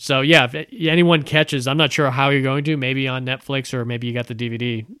fun, man. So yeah, if anyone catches, I'm not sure how you're going to, maybe on Netflix or maybe you got the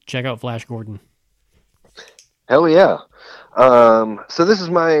DVD, check out Flash Gordon. Hell yeah. So this is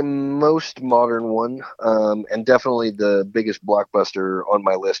my most modern one, and definitely the biggest blockbuster on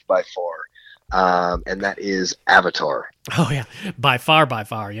my list by and that is Avatar. Oh yeah, by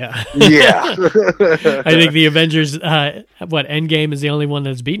far, yeah. Yeah. I think the Avengers, Endgame is the only one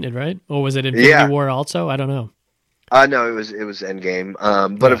that's beaten it, right? Or was it Infinity War also? I don't know. No, it was Endgame.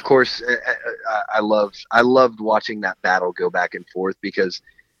 But of course, I loved watching that battle go back and forth because,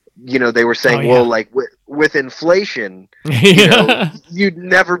 they were saying, well, like with inflation, you'd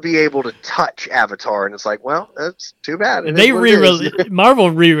never be able to touch Avatar, and it's like, well, that's too bad.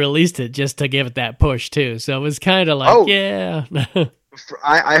 Marvel re-released it just to give it that push too, so it was kind of like, yeah.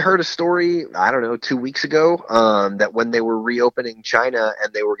 I heard a story, I don't know, 2 weeks ago, that when they were reopening China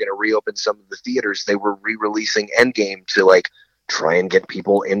and they were going to reopen some of the theaters, they were re-releasing Endgame to like try and get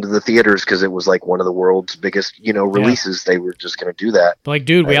people into the theaters because it was like one of the world's biggest, releases. They were just going to do that. Like,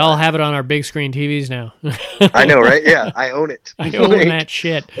 dude, we all have it on our big screen TVs now. I know, right? Yeah, I own it. I own that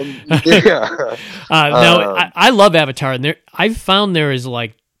shit. Yeah. No, I love Avatar, and I've found there is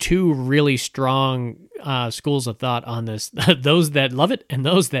like two really strong schools of thought on this. Those that love it and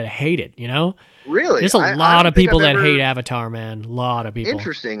those that hate it, Really? There's a lot of people that hate Avatar, man. A lot of people.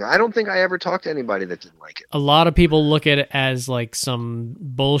 Interesting. I don't think I ever talked to anybody that didn't like it. A lot of people look at it as like some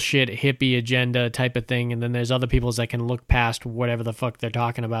bullshit hippie agenda type of thing, and then there's other people that can look past whatever the fuck they're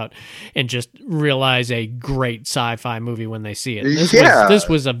talking about and just realize a great sci-fi movie when they see it. This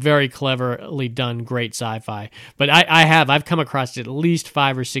was a very cleverly done, great sci-fi. But I've come across at least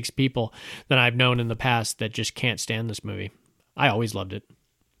 5 or 6 people that I've known in the past that just can't stand this movie. I always loved it.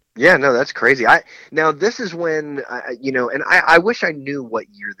 Yeah, no, that's crazy. Now this is when and I wish I knew what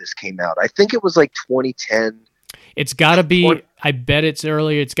year this came out. I think it was like 2010. It's got to be. I bet it's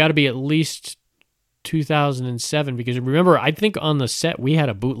earlier. It's got to be at least 2007 because remember, I think on the set we had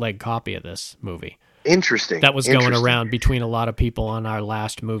a bootleg copy of this movie. Interesting. That was going around between a lot of people on our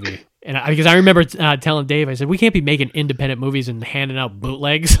last movie. And because I remember telling Dave, I said, we can't be making independent movies and handing out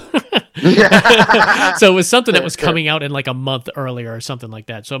bootlegs. So it was something that was coming out in like a month earlier or something like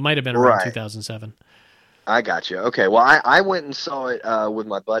that. So it might have been around 2007. I got you. Okay. Well, I went and saw it with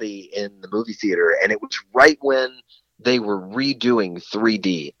my buddy in the movie theater, and it was right when they were redoing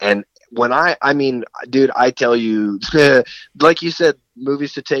 3D. And when I mean, dude, I tell you, like you said,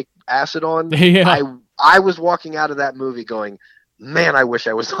 movies to take acid on. Yeah. I was walking out of that movie going, man, I wish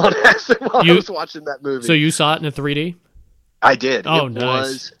I was on acid while I was watching that movie. So you saw it in a 3D? I did. Oh,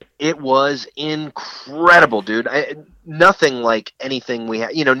 nice. It was incredible, dude. Nothing like anything we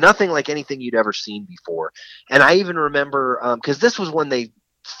had, nothing like anything you'd ever seen before. And I even remember, because this was when they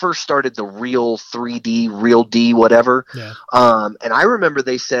first started the real 3D, real D, whatever. Yeah. And I remember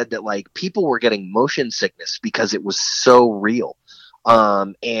they said that like people were getting motion sickness because it was so real.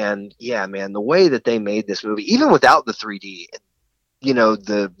 And yeah, man, the way that they made this movie, even without the 3D,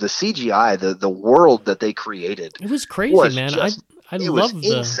 the CGI, the world that they created, it was crazy, man. I love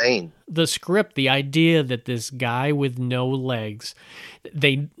insane. The script, the idea that this guy with no legs,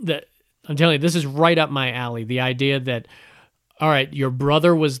 I'm telling you, this is right up my alley. The idea that, all right, your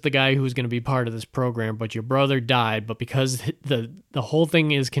brother was the guy who was going to be part of this program, but your brother died, but because the whole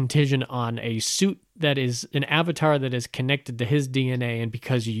thing is contingent on a suit that is an avatar that is connected to his DNA, and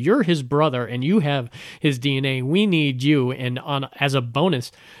because you're his brother and you have his DNA, we need you, and as a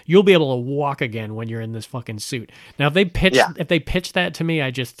bonus, you'll be able to walk again when you're in this fucking suit. Now, if they pitch that to me,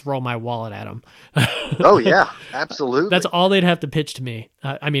 I just throw my wallet at them. Oh yeah, absolutely. That's all they'd have to pitch to me.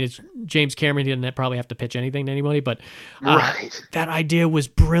 I mean, it's James Cameron. He didn't probably have to pitch anything to anybody, but that idea was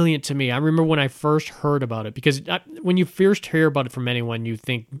brilliant to me. I remember when I first heard about it, because when you first hear about it from anyone, you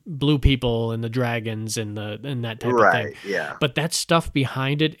think blue people and the dragons and that type of thing. Yeah. But that stuff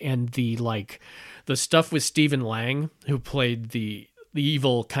behind it, and the stuff with Stephen Lang, who played the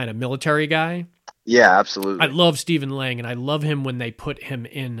evil kind of military guy. Yeah, absolutely. I love Stephen Lang, and I love him when they put him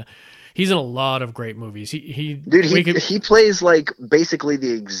in. He's in a lot of great movies. He plays like basically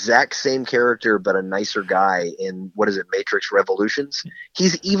the exact same character, but a nicer guy in, what is it, Matrix Revolutions?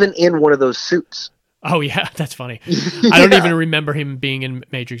 He's even in one of those suits. Oh yeah, that's funny. I don't even remember him being in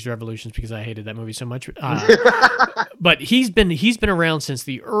Matrix Revolutions because I hated that movie so much. But he's been around since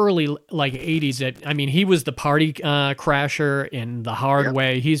the early like 80s. I mean, he was the party crasher in The Hard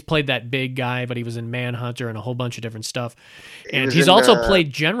Way. He's played that big guy, but he was in Manhunter and a whole bunch of different stuff. And he's also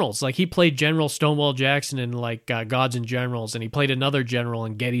played generals. Like he played General Stonewall Jackson in like Gods and Generals, and he played another general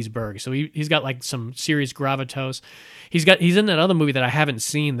in Gettysburg. So he's got like some serious gravitas. He's in that other movie that I haven't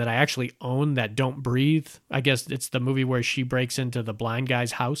seen that I actually own, that Don't Breathe. I guess it's the movie where she breaks into the blind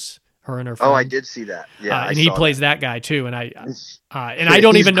guy's house. Her and her friend. Oh, I did see that. Yeah, and he plays that guy too. And I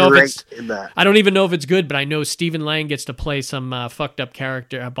don't even know if it's I don't even know if it's good, but I know Stephen Lang gets to play some fucked up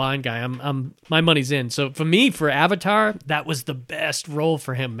character, a blind guy. I'm my money's in. So for me, for Avatar, that was the best role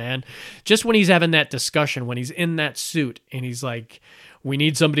for him, man. Just when he's having that discussion, when he's in that suit, and he's like, we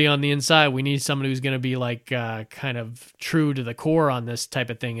need somebody on the inside. We need somebody who's going to be like kind of true to the core on this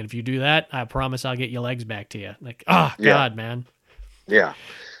type of thing. And if you do that, I promise I'll get your legs back to you. Like, God, man. Yeah.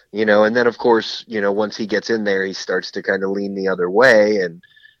 And then of course, once he gets in there, he starts to kind of lean the other way, and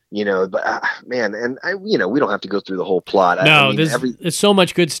but man, and we don't have to go through the whole plot. No, there's so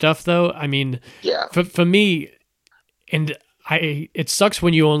much good stuff, though. I mean, yeah, for me, and it sucks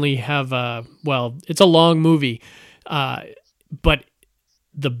when you only have it's a long movie, but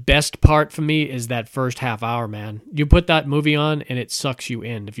the best part for me is that first half hour, man. You put that movie on and it sucks you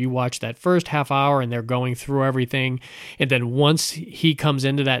in. If you watch that first half hour and they're going through everything, and then once he comes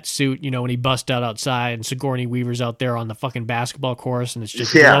into that suit, when he busts out outside and Sigourney Weaver's out there on the fucking basketball course and it's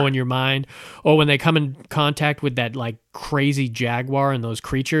just blowing your mind, or when they come in contact with that like crazy jaguar and those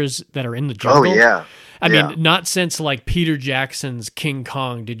creatures that are in the jungle. Oh, yeah. I mean, not since like Peter Jackson's King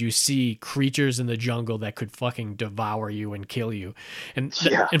Kong did you see creatures in the jungle that could fucking devour you and kill you. And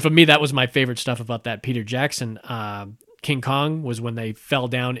and for me, that was my favorite stuff about that Peter Jackson King Kong, was when they fell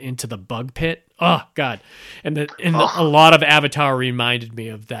down into the bug pit. Oh God! A lot of Avatar reminded me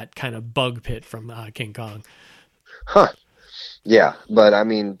of that kind of bug pit from King Kong. Huh. Yeah, but I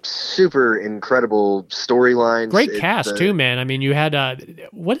mean, super incredible storylines. Great cast too, man. I mean, you had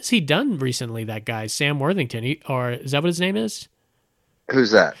what has he done recently? That guy, Sam Worthington, or is that what his name is? Who's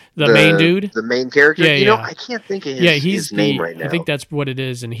that? The main dude, the main character. Yeah, I can't think of his name right now. I think that's what it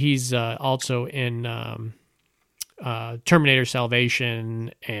is, and he's also in Terminator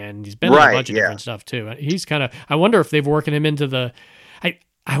Salvation, and he's been in a bunch of different stuff too. He's kind of. I wonder if they've working him into the.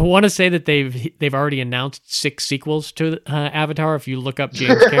 I want to say that they've already announced 6 sequels to Avatar. If you look up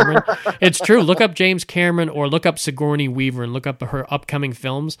James Cameron, it's true. Look up James Cameron or look up Sigourney Weaver and look up her upcoming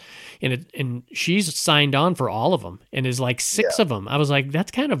films, and she's signed on for all of them, and is like 6 of them. I was like, that's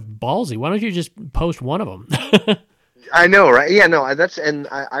kind of ballsy. Why don't you just post one of them? I know, right? Yeah, no,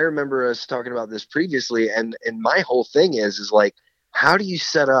 I remember us talking about this previously, and my whole thing is like, how do you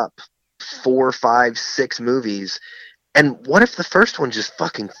set up 4, 5, 6 movies? And what if the first one just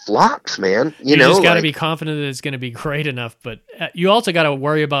fucking flops, man? You just got to be confident that it's going to be great enough. But you also got to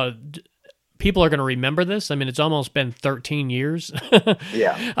worry about people are going to remember this. I mean, it's almost been 13 years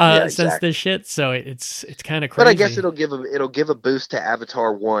since this shit. So it's kind of crazy. But I guess it'll give a boost to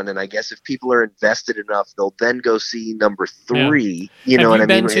Avatar 1. And I guess if people are invested enough, they'll then go see number 3. You know what I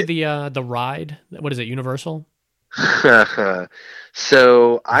mean? Have you been to the ride? What is it, Universal?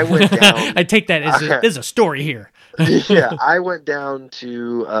 So I went down. I take that as there's a story here. Yeah, I went down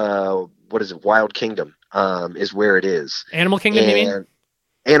to what is it? Wild Kingdom is where it is. Animal Kingdom, you mean?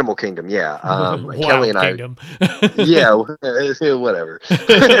 Animal Kingdom, yeah. Kelly and Kingdom. Yeah, whatever.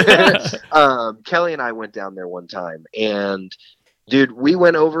 Kelly and I went down there one time, and dude, we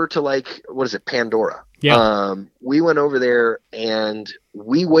went over to what is it, Pandora? Yeah. We went over there, and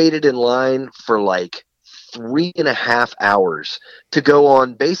we waited in line for 3.5 hours to go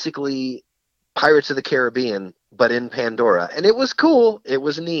on basically Pirates of the Caribbean, but in Pandora. And it was cool. It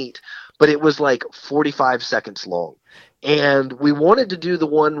was neat, but it was 45 seconds long. And we wanted to do the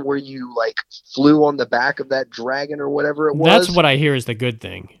one where you flew on the back of that dragon or whatever it was. That's what I hear is the good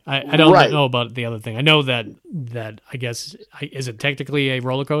thing. I don't know about the other thing. I know that I guess, is it technically a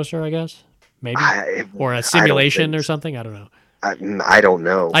roller coaster, I guess? Maybe? Or a simulation or something? I don't know. I don't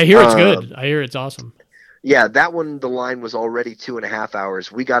know. I hear it's good. I hear it's awesome. Yeah, that one, the line was already 2.5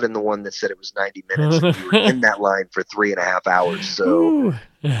 hours. We got in the one that said it was 90 minutes. And we were in that line for 3.5 hours. So,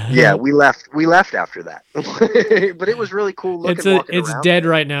 yeah, we left after that. But it was really cool looking. It's dead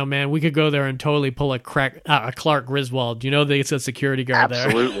right now, man. We could go there and totally pull a Clark Griswold. You know, it's a security guard there.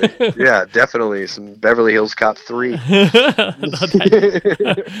 Absolutely. Yeah, definitely. Some Beverly Hills Cop 3.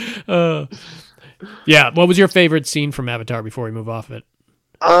 Yeah, what was your favorite scene from Avatar before we move off it?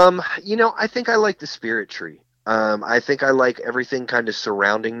 I think I like the spirit tree. I think I like everything kind of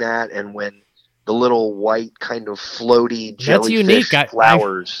surrounding that, and when the little white kind of floaty jellyfish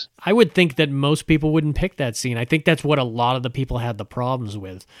flowers. I would think that most people wouldn't pick that scene. I think that's what a lot of the people had the problems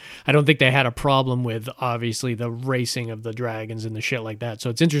with. I don't think they had a problem with, obviously, the racing of the dragons and the shit like that.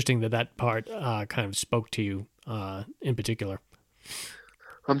 So it's interesting that part kind of spoke to you in particular.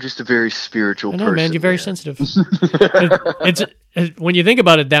 I'm just a very spiritual person. Man, you're very sensitive. When you think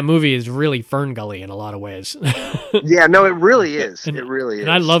about it, that movie is really Fern Gully in a lot of ways. Yeah, no, it really is. And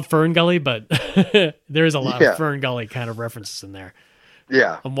I love Fern Gully, but there's a lot of Fern Gully kind of references in there.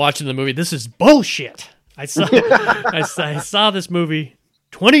 Yeah. I'm watching the movie. This is bullshit. I saw I saw this movie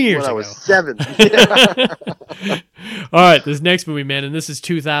 20 years ago. When I was 7. All right, this next movie, man, and this is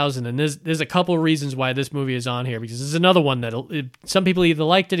 2000, and there's a couple of reasons why this movie is on here, because this is another one that some people either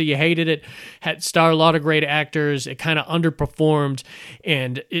liked it or you hated it, had starred a lot of great actors, it kind of underperformed,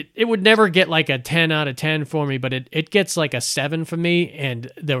 and it would never get like a 10 out of 10 for me, but it gets like a 7 for me,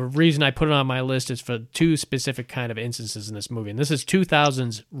 and the reason I put it on my list is for two specific kind of instances in this movie, and this is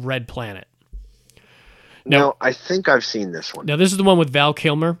 2000's Red Planet. Now, I think I've seen this one. Now, this is the one with Val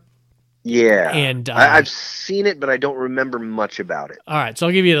Kilmer. Yeah. And I've seen it, but I don't remember much about it. All right, so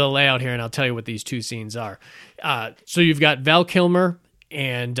I'll give you the layout here, and I'll tell you what these two scenes are. So you've got Val Kilmer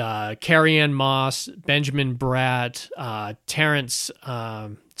and Carrie-Anne Moss, Benjamin Bratt, Terrence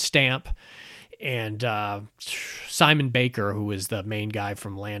Stamp, and Simon Baker, who is the main guy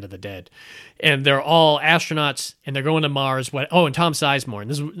from Land of the Dead. And they're all astronauts, and they're going to Mars. And Tom Sizemore.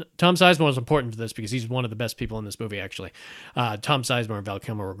 And Tom Sizemore is important for this because he's one of the best people in this movie, actually. Tom Sizemore and Val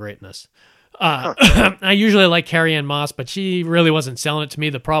Kilmer were great in this. I usually like Carrie-Anne Moss, but she really wasn't selling it to me.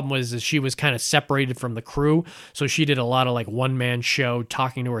 The problem was that she was kind of separated from the crew, so she did a lot of like one-man show,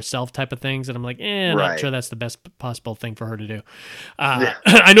 talking to herself type of things, and I'm like, not sure that's the best possible thing for her to do.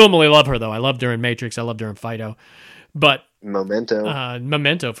 I normally love her, though. I loved her in Matrix. I loved her in Fido. But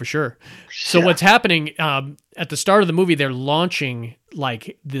Memento for sure. So what's happening at the start of the movie, they're launching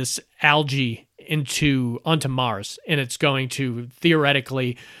like this algae onto Mars, and it's going to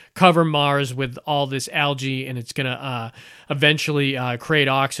theoretically cover Mars with all this algae, and it's going to eventually create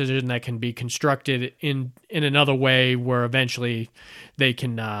oxygen that can be constructed in another way where eventually they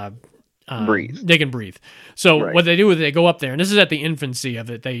can breathe. They can breathe. So what they do is they go up there, and this is at the infancy of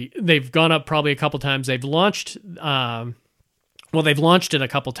it. They've gone up probably a couple times. They've launched. They've launched it a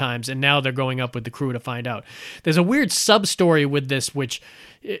couple times, and now they're going up with the crew to find out. There's a weird sub-story with this,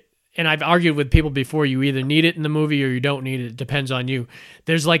 and I've argued with people before, you either need it in the movie or you don't need it. It depends on you.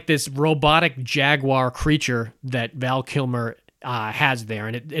 There's like this robotic jaguar creature that Val Kilmer has there,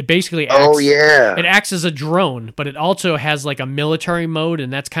 and it basically acts, it acts as a drone, but it also has like a military mode,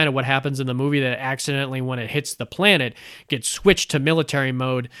 and that's kind of what happens in the movie, that accidentally when it hits the planet gets switched to military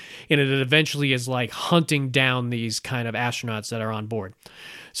mode, and it eventually is like hunting down these kind of astronauts that are on board.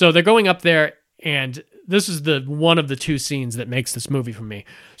 So they're going up there, and this is one of the two scenes that makes this movie for me.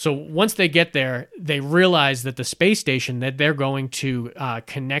 So once they get there, they realize that the space station that they're going to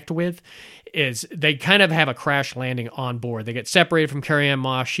connect with is, they kind of have a crash landing on board. They get separated from Carrie-Anne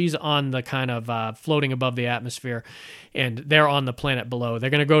Moss. She's on the kind of floating above the atmosphere, and they're on the planet below. They're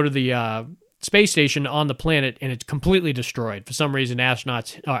going to go to the space station on the planet, and it's completely destroyed. For some reason,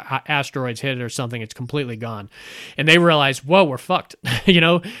 asteroids hit it or something. It's completely gone. And they realize, whoa, we're fucked.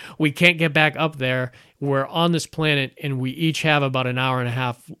 We can't get back up there. We're on this planet, and we each have about an hour and a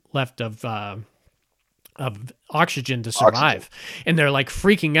half left of oxygen to survive. And they're like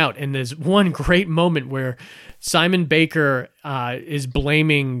freaking out. And there's one great moment where Simon Baker is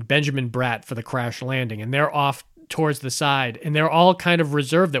blaming Benjamin Bratt for the crash landing, and they're off towards the side, and they're all kind of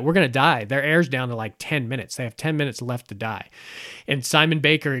reserved that we're going to die. Their air's down to like 10 minutes. They have 10 minutes left to die. And Simon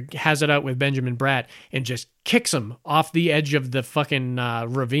Baker has it out with Benjamin Bratt and just kicks him off the edge of the fucking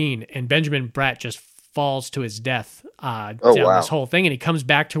ravine, and Benjamin Bratt just falls to his death down this whole thing. And he comes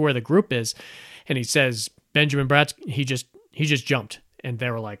back to where the group is, and he says, Benjamin Bratt, he just jumped. And they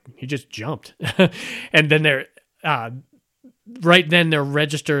were like, he just jumped. And then they're right then their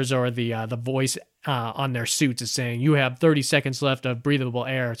registers, or the voice on their suits, is saying, you have 30 seconds left of breathable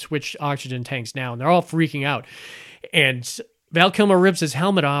air, switch oxygen tanks now. And they're all freaking out, and Val Kilmer rips his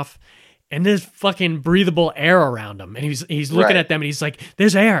helmet off, and there's fucking breathable air around him, and he's looking at them, and he's like,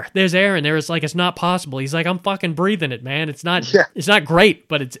 there's air, and there's like, it's not possible. He's like, I'm fucking breathing it, man. It's not great,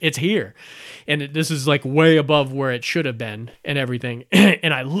 but it's here. And this is like way above where it should have been and everything.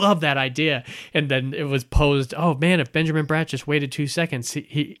 And I love that idea. And then it was posed, oh man, if Benjamin Bratt just waited 2 seconds,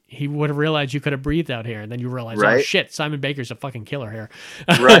 he would have realized you could have breathed out here. And then you realize, oh shit, Simon Baker's a fucking killer here.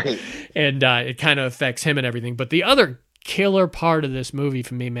 Right. And it kind of affects him and everything. But the other killer part of this movie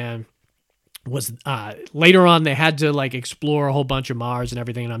for me, man, was later on they had to like explore a whole bunch of Mars and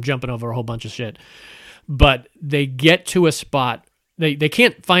everything, and I'm jumping over a whole bunch of shit. But they get to a spot, they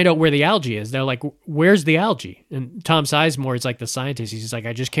can't find out where the algae is. They're like, where's the algae? And Tom Sizemore is like the scientist. He's like,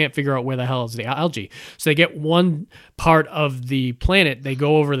 I just can't figure out where the hell is the algae. So they get one part of the planet, they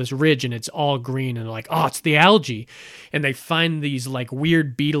go over this ridge, and it's all green, and they're like, oh, it's the algae. And they find these like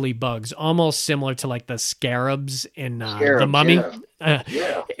weird beetly bugs, almost similar to like the scarabs in The Mummy.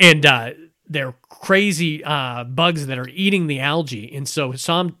 And they're crazy bugs that are eating the algae, and so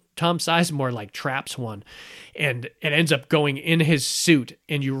Tom Sizemore like traps one, and it ends up going in his suit,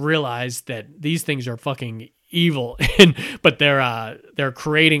 and you realize that these things are fucking evil, but they're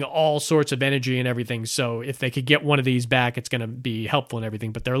creating all sorts of energy and everything. So if they could get one of these back, it's going to be helpful and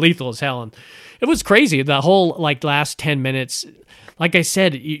everything. But they're lethal as hell, and it was crazy. The whole like last 10 minutes, like I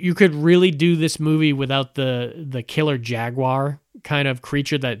said, you could really do this movie without the killer jaguar kind of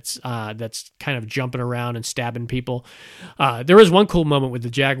creature that's kind of jumping around and stabbing people. There was one cool moment with the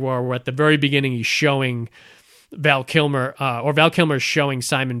jaguar where at the very beginning he's showing Val Kilmer is showing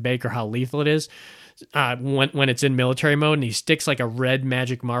Simon Baker how lethal it is. When it's in military mode, and he sticks like a red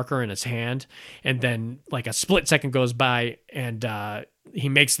magic marker in his hand, and then like a split second goes by, and he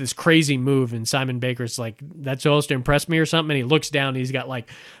makes this crazy move, and Simon Baker's like, "That's supposed to impress me" or something, and he looks down, and he's got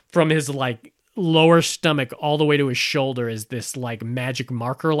like from his like lower stomach all the way to his shoulder is this like magic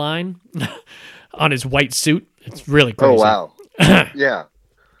marker line on his white suit. It's really crazy. Oh wow. Yeah.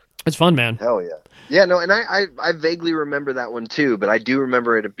 It's fun, man. Hell yeah. Yeah, no, and I vaguely remember that one too, but I do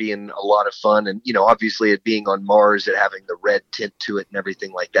remember it being a lot of fun, and obviously it being on Mars, it having the red tint to it and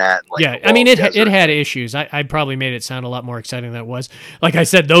everything like that. And like yeah, I mean it had issues. I probably made it sound a lot more exciting than it was. Like I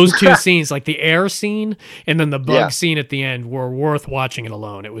said, those two scenes, like the air scene and then the bug scene at the end, were worth watching it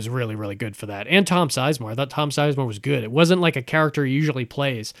alone. It was really, really good for that. And Tom Sizemore, I thought Tom Sizemore was good. It wasn't like a character he usually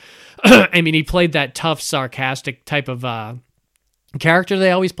plays. I mean, he played that tough, sarcastic type of character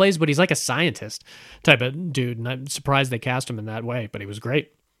they always plays, but he's like a scientist type of dude, and I'm surprised they cast him in that way, but he was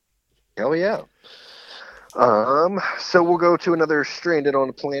great. Hell yeah. So we'll go to another Stranded on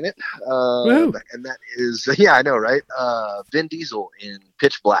a Planet, and that is, yeah, I know, right? Vin Diesel in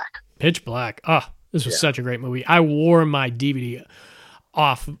Pitch Black. Pitch Black. This was such a great movie. I wore my DVD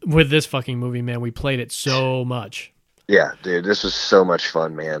off with this fucking movie, man. We played it so much. Yeah, dude, this was so much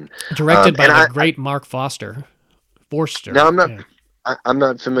fun, man. Directed by the great Mark Forster. No, I'm not. Yeah. I'm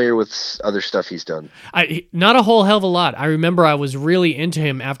not familiar with other stuff he's done. Not a whole hell of a lot. I remember I was really into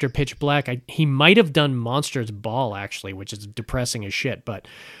him after Pitch Black. He might have done Monsters Ball, actually, which is depressing as shit, but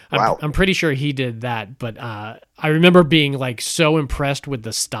I'm pretty sure he did that. But I remember being like so impressed with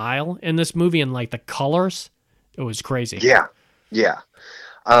the style in this movie and like the colors. It was crazy. Yeah.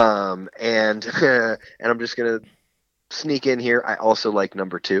 And I'm just going to sneak in here. I also like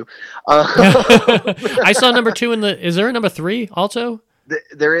number 2. I saw number 2 is there a number 3 also?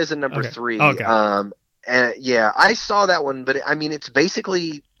 There is a number 3. Okay. And yeah, I saw that one, but I mean, it's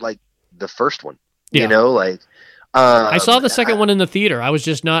basically like the first one, I saw the second one in the theater. I was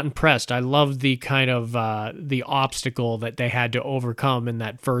just not impressed. I loved the kind of the obstacle that they had to overcome in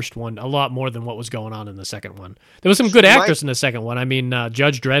that first one a lot more than what was going on in the second one. There was some good actors in the second one. I mean,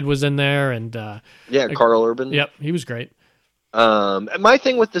 Judge Dredd was in there, and Carl Urban. Yep, he was great. My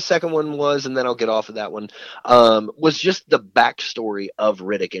thing with the second one was, and then I'll get off of that one, was just the backstory of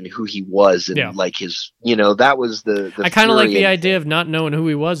Riddick and who he was, and like his, that was the I kind of like the idea of not knowing who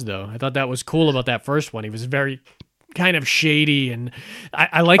he was, though. I thought that was cool about that first one. He was very kind of shady, and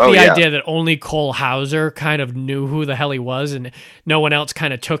I like the idea that only Cole Hauser kind of knew who the hell he was, and no one else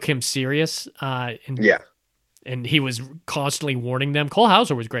kind of took him serious. And he was constantly warning them. Cole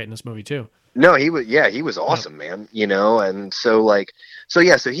Hauser was great in this movie too. No, he was awesome, man. And so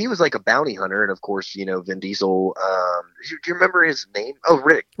he was like a bounty hunter, and of course, Vin Diesel. Do you remember his name? Oh,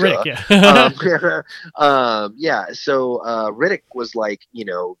 Riddick. Riddick, yeah. So Riddick was like,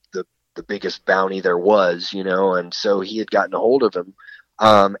 the biggest bounty there was, and so he had gotten a hold of him,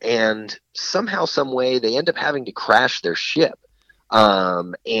 and somehow, some way, they end up having to crash their ship,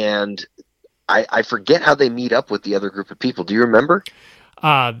 and I forget how they meet up with the other group of people. Do you remember?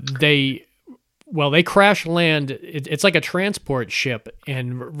 They crash land. It's like a transport ship,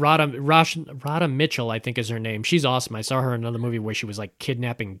 and Radha Mitchell, I think, is her name. She's awesome. I saw her in another movie where she was like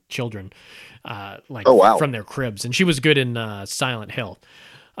kidnapping children, from their cribs, and she was good in Silent Hill.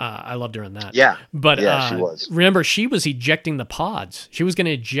 I loved her in that. Yeah, but she was. Remember, she was ejecting the pods. She was going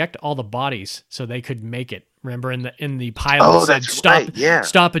to eject all the bodies so they could make it. Remember in the pilot said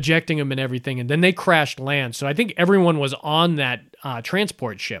stop ejecting them and everything, and then they crashed land. So I think everyone was on that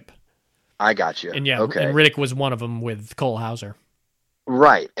transport ship. I got you. And and Riddick was one of them with Cole Hauser.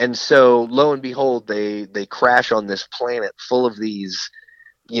 Right, and so lo and behold, they crash on this planet full of these,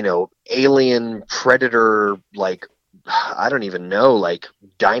 alien predator, like, I don't even know, like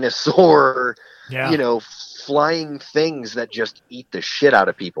dinosaur, flying things that just eat the shit out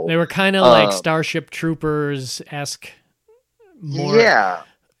of people. They were kind of like Starship Troopers-esque. Yeah,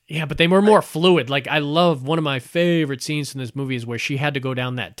 but they were more fluid. Like, I love one of my favorite scenes in this movie is where she had to go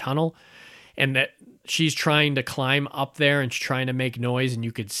down that tunnel, and that she's trying to climb up there and she's trying to make noise, and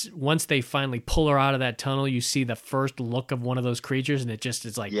you could, once they finally pull her out of that tunnel, you see the first look of one of those creatures, and it just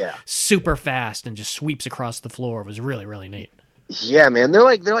is like super fast and just sweeps across the floor. It was really, really neat. Yeah, man, they're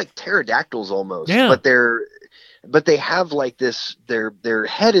like pterodactyls almost. Yeah. But they have like this. Their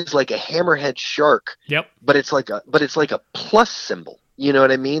head is like a hammerhead shark. Yep. But it's like a plus symbol. You know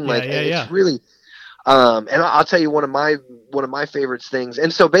what I mean? Like it's really. And I'll tell you one of my favorite things.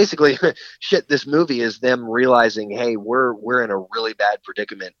 And so basically, this movie is them realizing, hey, we're in a really bad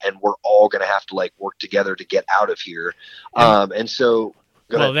predicament, and we're all gonna have to like work together to get out of here. And so.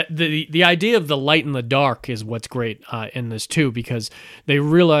 Well, the idea of the light and the dark is what's great in this too, because they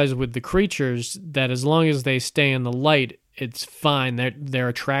realize with the creatures that as long as they stay in the light, it's fine. They're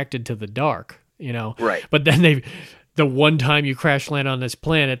attracted to the dark, you know. Right. But then the one time you crash land on this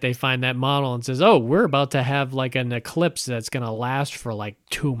planet, they find that model and says, "Oh, we're about to have like an eclipse that's going to last for like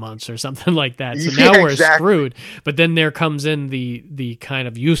 2 months or something like that." So now we're screwed. But then there comes in the kind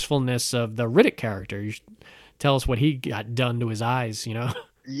of usefulness of the Riddick character. You tell us what he got done to his eyes, you know?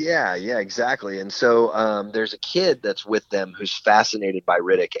 Yeah, exactly. And so there's a kid that's with them who's fascinated by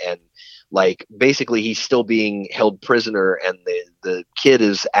Riddick, and like basically he's still being held prisoner, and the kid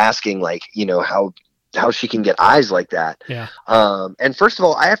is asking like, you know, how she can get eyes like that. Yeah. And first of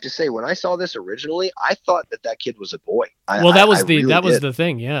all, I have to say, when I saw this originally, I thought that kid was a boy. That was the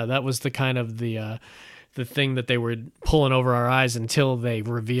thing. Yeah, that was the kind of the thing that they were pulling over our eyes until they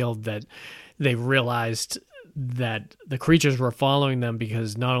revealed that they realized that the creatures were following them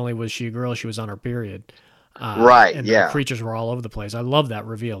because not only was she a girl, she was on her period. Right. And yeah. the creatures were all over the place. I love that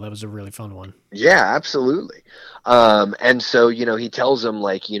reveal. That was a really fun one. Yeah, absolutely. And so, you know, he tells them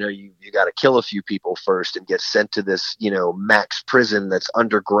like, you know, you got to kill a few people first and get sent to this, you know, max prison that's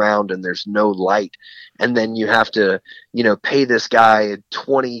underground and there's no light. And then you have to, you know, pay this guy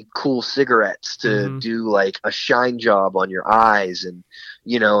 20 cool cigarettes to do like a shine job on your eyes. And,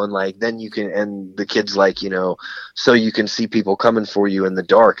 you know, and like, then you can, and the kid's like, you know, so you can see people coming for you in the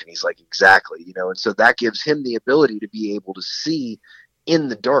dark. And he's like, exactly, you know, and so that gives him the ability to be able to see in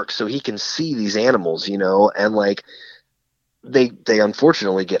the dark, so he can see these animals, you know, and like they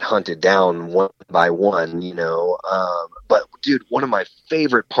unfortunately get hunted down one by one, you know. But dude, one of my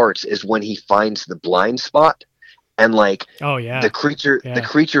favorite parts is when he finds the blind spot. And like, the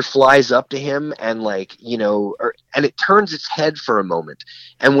creature flies up to him and like, you know, and it turns its head for a moment.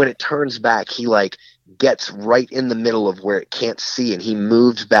 And when it turns back, he like gets right in the middle of where it can't see. And he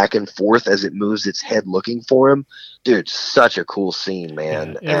moves back and forth as it moves its head looking for him. Dude, such a cool scene,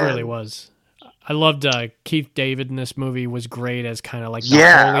 man. Yeah, it really was. I loved Keith David in this movie. Was great as kind of like the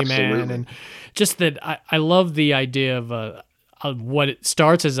holy man. And just that I love the idea of what it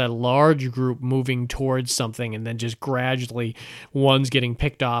starts as a large group moving towards something, and then just gradually one's getting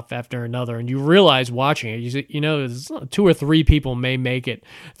picked off after another. And you realize watching it, you know, 2 or 3 people may make it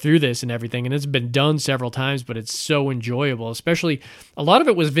through this and everything. And it's been done several times, but it's so enjoyable. Especially a lot of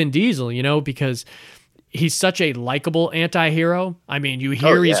it was Vin Diesel, you know, because he's such a likable anti-hero. I mean, you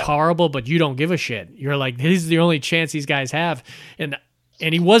hear he's horrible, but you don't give a shit. You're like, this is the only chance these guys have. And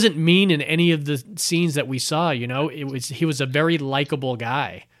he wasn't mean in any of the scenes that we saw, you know. He was a very likable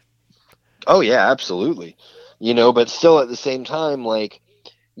guy. Oh yeah, absolutely. You know, but still at the same time, like,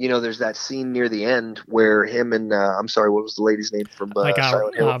 you know, there's that scene near the end where him and I'm sorry, what was the lady's name from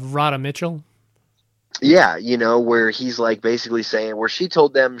Silent Hill? Radha Mitchell. Yeah, you know, where he's like basically saying, where she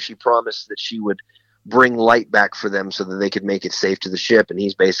told them she promised that she would bring light back for them so that they could make it safe to the ship, and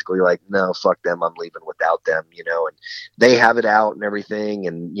he's basically like, no, fuck them, I'm leaving without them, you know. And they have it out and everything,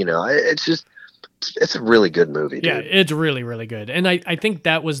 and you know, it's a really good movie, dude. Yeah, it's really, really good. And I think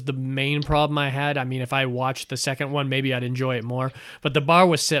that was the main problem I had. I mean, if I watched the second one, maybe I'd enjoy it more. But the bar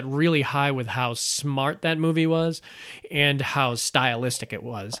was set really high with how smart that movie was and how stylistic it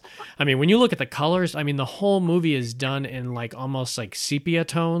was. I mean, when you look at the colors, I mean, the whole movie is done in like almost like sepia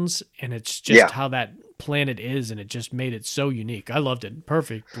tones, and it's just how that planet is, and it just made it so unique. I loved it.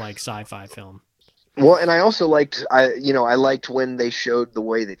 Perfect, like, sci-fi film. Well, and I also liked, I liked when they showed the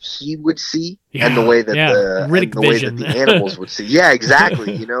way that he would see and the way that the animals would see. Yeah,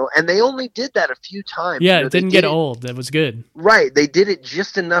 exactly. You know, and they only did that a few times. Yeah, you know, it didn't get old. That was good. Right. They did it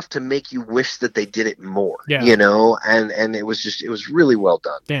just enough to make you wish that they did it more. Yeah. You know, and it was really well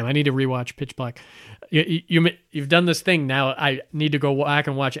done. Damn, I need to rewatch Pitch Black. You've done this thing now. I need to go back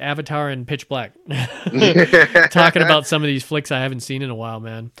and watch Avatar and Pitch Black. Talking about some of these flicks I haven't seen in a while,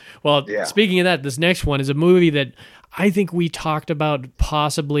 man. Well, speaking of that, this next one is a movie that I think we talked about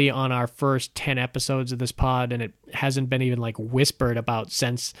possibly on our first 10 episodes of this pod, and it hasn't been even like whispered about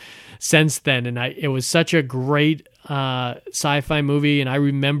since then. And it was such a great sci-fi movie, and I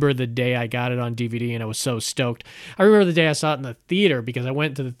remember the day I got it on DVD and I was so stoked. I remember the day I saw it in the theater, because I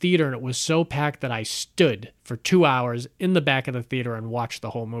went to the theater and it was so packed that I stood for 2 hours in the back of the theater and watched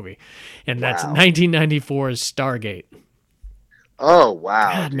the whole movie. And that's 1994's Stargate. Oh,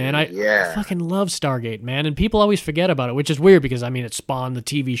 wow. God, man, I fucking love Stargate, man. And people always forget about it, which is weird because, I mean, it spawned the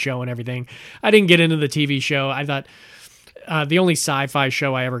TV show and everything. I didn't get into the TV show. I thought the only sci-fi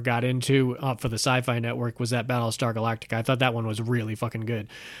show I ever got into for the Sci-Fi Network was that Battlestar Galactica. I thought that one was really fucking good.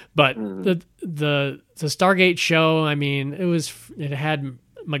 But the Stargate show, I mean, it had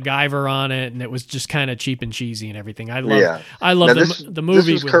MacGyver on it, and it was just kind of cheap and cheesy and everything. I love the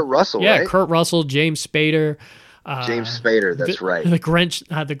movie. This was Kurt Russell, right? Yeah, Kurt Russell, James Spader. James Spader, that's right. The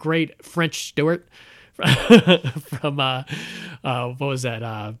great French Stewart from what was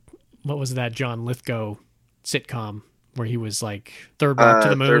that John Lithgow sitcom where he was like Third Rock to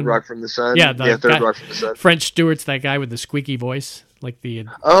the Moon, Third Rock from the Sun. Yeah, Third Rock from the Sun. French Stewart's that guy with the squeaky voice, like the.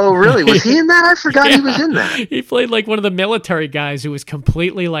 Oh, really? Was he in that? I forgot he was in that. He played like one of the military guys who was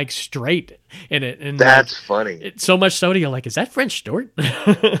completely like straight in it, and that's funny. So much so that you're like, is that French Stewart?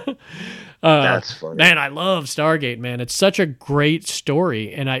 That's funny. Man, I love Stargate, man. It's such a great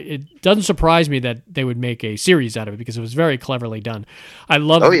story, and it doesn't surprise me that they would make a series out of it because it was very cleverly done. I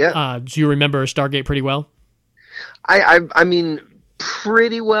love. Oh yeah. Do you remember Stargate pretty well? I mean,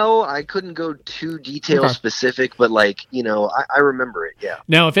 pretty well. I couldn't go too detail specific, but like, you know, I remember it. Yeah.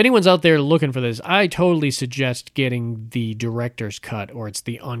 Now, if anyone's out there looking for this, I totally suggest getting the director's cut, or it's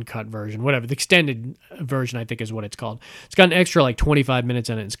the uncut version, whatever. The extended version, I think, is what it's called. It's got an extra like 25 minutes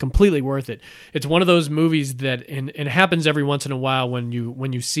in it. It's completely worth it. It's one of those movies that, and it happens every once in a while when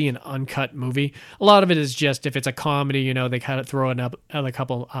you see an uncut movie. A lot of it is just, if it's a comedy, you know, they kind of throw a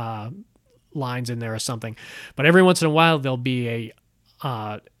couple lines in there or something. But every once in a while, there'll be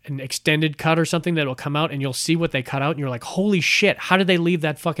an extended cut or something that will come out, and you'll see what they cut out, and you're like, holy shit, how did they leave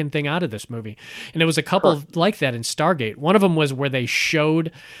that fucking thing out of this movie? And it was a couple like that in Stargate. One of them was where they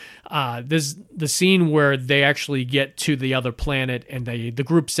showed the scene where they actually get to the other planet, and the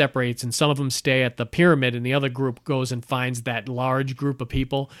group separates, and some of them stay at the pyramid, and the other group goes and finds that large group of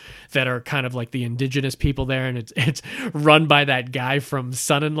people that are kind of like the indigenous people there, and it's run by that guy from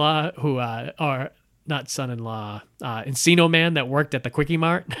Son-in-Law, who are not Son-in-Law, Encino Man that worked at the Quickie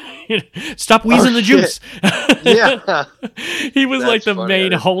Mart. Stop wheezing the juice. Yeah. He was like the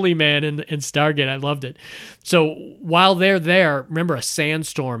main holy man in Stargate. I loved it. So while they're there, remember, a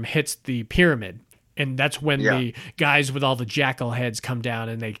sandstorm hits the pyramid. And that's when the guys with all the jackal heads come down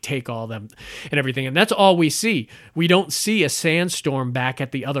and they take all them and everything. And that's all we see. We don't see a sandstorm back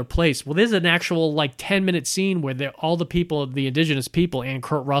at the other place. Well, there's an actual like 10-minute scene where all the people, the indigenous people, and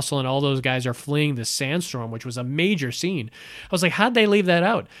Kurt Russell and all those guys are fleeing the sandstorm, which was a major scene. I was like, how'd they leave that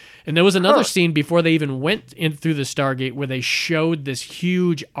out? And there was another scene before they even went in through the Stargate where they showed this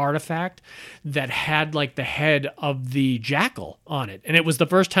huge artifact that had like the head of the jackal on it. And it was the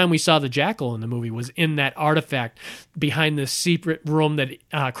first time we saw the jackal in the movie, was in that artifact behind this secret room that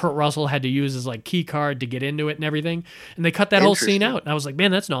Kurt Russell had to use as like key card to get into it and everything. And they cut that whole scene out. And I was like,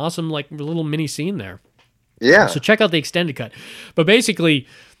 man, that's an awesome like little mini scene there. Yeah. So check out the extended cut. But basically,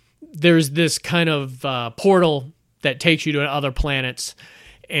 there's this kind of portal that takes you to other planets.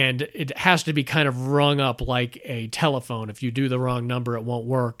 And it has to be kind of rung up like a telephone. If you do the wrong number, it won't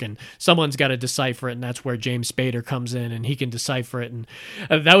work. And someone's got to decipher it, and that's where James Spader comes in, and he can decipher it. And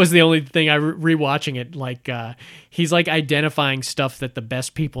that was the only thing I rewatching it. Like he's like identifying stuff that the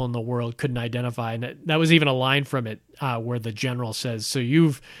best people in the world couldn't identify. And that was even a line from it where the general says, "So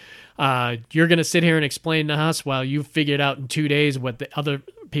you're going to sit here and explain to us while you've figured out in 2 days what the other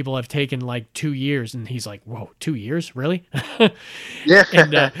people have taken like 2 years." And he's like, whoa, 2 years? Really? Yeah.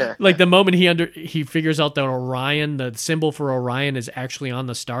 And like the moment he figures out that Orion, the symbol for Orion, is actually on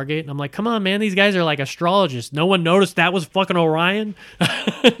the Stargate. And I'm like, come on, man, these guys are like astrologists. No one noticed that was fucking Orion.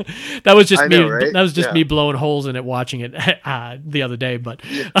 That was just me. Right? That was just me blowing holes in it, watching it the other day. But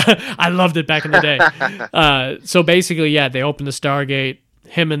I loved it back in the day. So basically, they open the Stargate.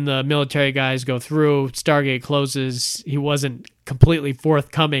 Him and the military guys go through. Stargate closes. He wasn't completely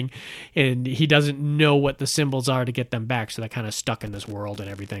forthcoming, and he doesn't know what the symbols are to get them back, so they're kind of stuck in this world and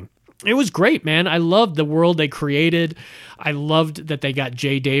everything. It was great, man. I loved the world they created. I loved that they got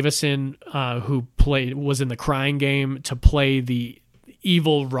Jay Davison, who was in The Crying Game, to play the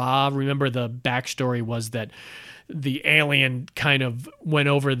evil Ra. Remember, the backstory was that the alien kind of went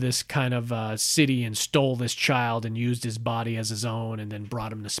over this kind of city and stole this child and used his body as his own, and then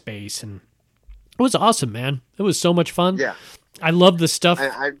brought him to space. And It was awesome, man. It was so much fun. Yeah. I love the stuff.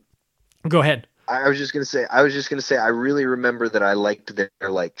 Go ahead. I was just gonna say, I really remember that I liked their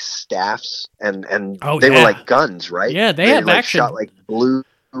like staffs and they were like guns, right? Yeah, they have like, action. Shot like blue.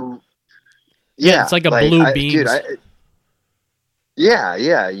 Yeah, it's like a blue beam.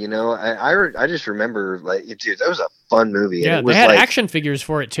 Yeah. You know, I just remember like, dude, that was a fun movie. Yeah, it was they had like, action figures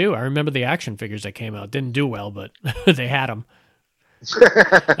for it too. I remember the action figures that came out. Didn't do well, but they had them.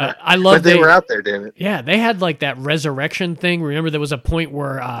 I love they were out there, damn it. Yeah, they had like that resurrection thing. Remember, there was a point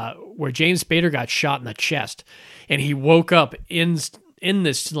where James Spader got shot in the chest, and he woke up in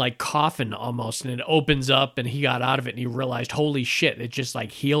this like coffin almost, and it opens up, and he got out of it, and he realized, holy shit, it just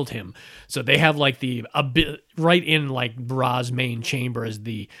like healed him. So they have like right in like Ra's main chamber is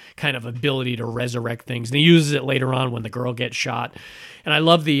the kind of ability to resurrect things, and he uses it later on when the girl gets shot. And I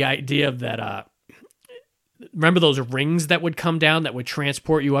love the idea of that. Remember those rings that would come down that would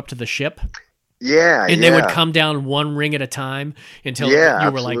transport you up to the ship? Yeah, and they would come down one ring at a time until you were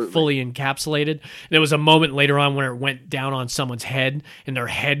absolutely. like fully encapsulated. And there was a moment later on when it went down on someone's head and their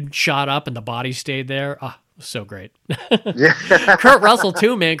head shot up and the body stayed there. Ah, so great. Kurt Russell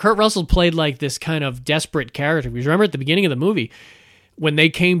too, man. Kurt Russell played like this kind of desperate character. Because remember at the beginning of the movie, when they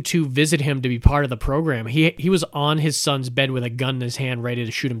came to visit him to be part of the program, he was on his son's bed with a gun in his hand ready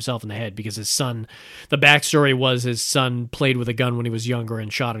to shoot himself in the head because his son, the backstory was his son played with a gun when he was younger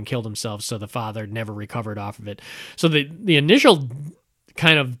and shot and killed himself, so the father never recovered off of it. So the initial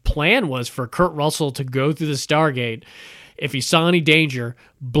kind of plan was for Kurt Russell to go through the Stargate. If he saw any danger,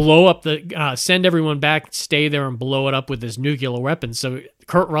 blow up send everyone back, stay there, and blow it up with this nuclear weapon. So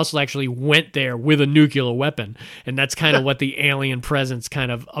Kurt Russell actually went there with a nuclear weapon, and that's kind of what the alien presence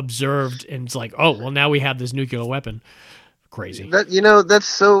kind of observed, and it's like, oh, well, now we have this nuclear weapon. Crazy. That's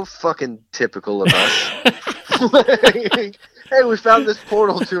so fucking typical of us. Hey, we found this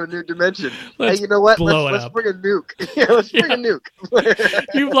portal to a new dimension. Hey, you know what? Let's bring a nuke. Yeah, let's bring a nuke.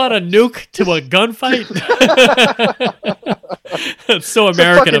 You brought a nuke to a gunfight? That's so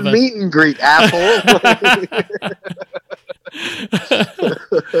American of us. Meet and greet, asshole.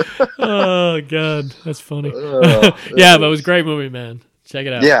 Oh, God. That's funny. Yeah, but it was a great movie, man. Check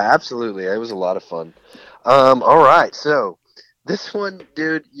it out. Yeah, absolutely. It was a lot of fun. All right, so this one,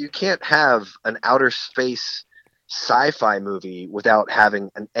 dude, you can't have an outer space sci-fi movie without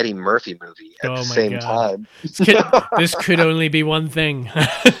having an Eddie Murphy movie at the same time. This could only be one thing.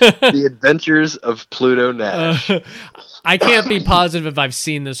 The Adventures of Pluto Nash. I can't be positive if I've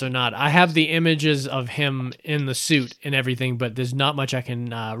seen this or not. I have the images of him in the suit and everything, but there's not much I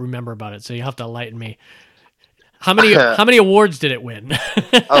can remember about it, so you have to enlighten me. How many awards did it win?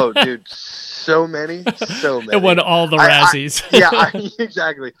 Oh, dude, so many. It won all the Razzies.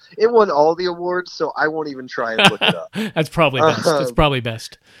 Exactly. It won all the awards, so I won't even try and look it up. That's probably best. It's probably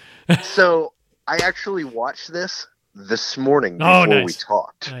best. So I actually watched this morning before we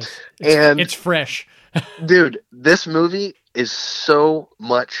talked. Nice. It's fresh. Dude, this movie is so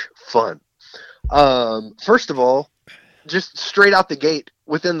much fun. First of all, just straight out the gate,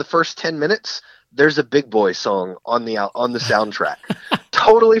 within the first 10 minutes, there's a Big Boy song on the soundtrack.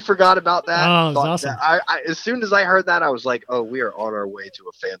 Totally forgot about that. Oh, that's awesome. As soon as I heard that, I was like, oh, we are on our way to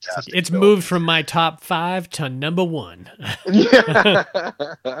a fantastic It's film. Moved from my top 5 to number 1. Yeah.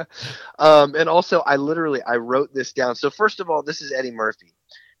 And also, I wrote this down. So first of all, this is Eddie Murphy.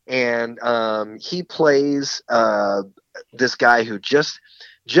 And he plays this guy who just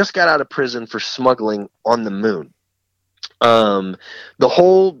got out of prison for smuggling on the moon. The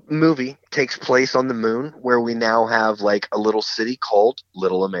whole movie takes place on the moon, where we now have like a little city called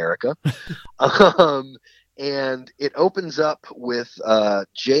Little America. And it opens up with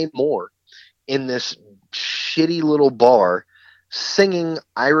Jay Moore in this shitty little bar singing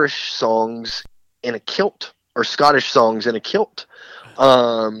Irish songs in a kilt, or Scottish songs in a kilt.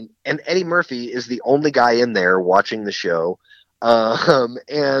 And Eddie Murphy is the only guy in there watching the show.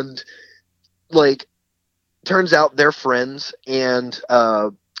 And like, turns out they're friends. And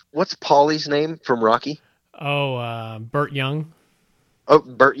what's Paulie's name from Rocky? Oh, Burt Young. Oh,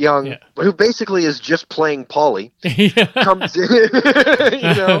 Burt Young, yeah. Who basically is just playing Paulie. Comes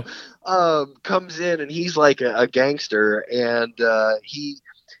in, comes in, and he's like a gangster, and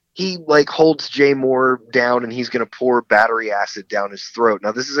he like holds Jay Moore down, and he's going to pour battery acid down his throat.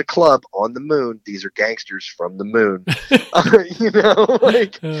 Now, this is a club on the moon. These are gangsters from the moon.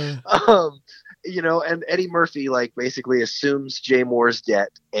 And Eddie Murphy like basically assumes Jay Moore's debt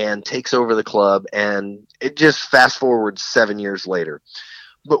and takes over the club, and it just fast forwards 7 years later.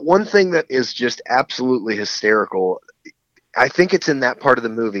 But one thing that is just absolutely hysterical, I think it's in that part of the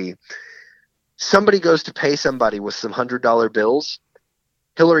movie, somebody goes to pay somebody with some $100 bills.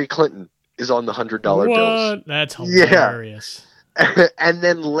 Hillary Clinton is on the $100 bills. What? That's hilarious. And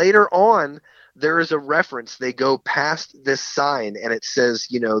then later on, there is a reference. They go past this sign, and it says,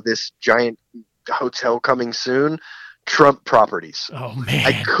 this giant hotel coming soon, Trump Properties. Oh, man.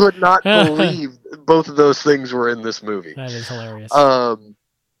 I could not believe both of those things were in this movie. That is hilarious.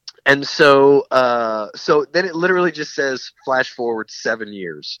 And so then it literally just says flash forward 7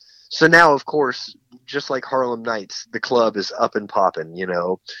 years. So now, of course, just like Harlem Nights, the club is up and popping, This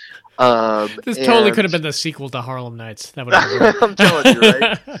totally could have been the sequel to Harlem Nights. That would have been I'm telling you,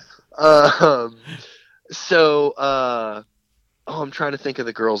 right? I'm trying to think of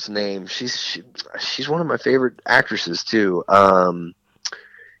the girl's name. She's one of my favorite actresses too. I'm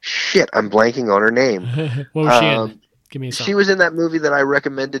blanking on her name. What was she in? Give me some. She was in that movie that I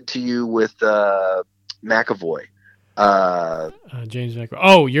recommended to you with McAvoy. James McAvoy.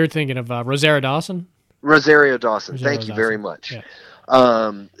 Oh, you're thinking of Rosario Dawson? Rosario Dawson. Thank you very much. Yeah.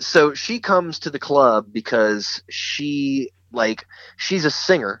 So she comes to the club because she's a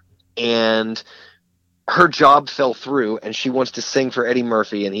singer, and her job fell through, and she wants to sing for Eddie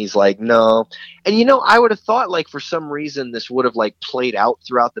Murphy, and he's like, no. And I would have thought, for some reason this would have played out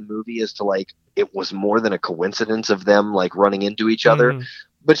throughout the movie as to it was more than a coincidence of them running into each other. Mm-hmm.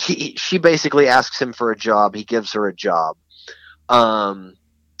 But she basically asks him for a job. He gives her a job.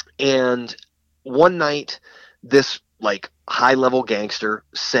 And one night, this high level gangster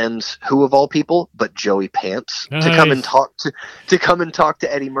sends who of all people but Joey Pants to come and talk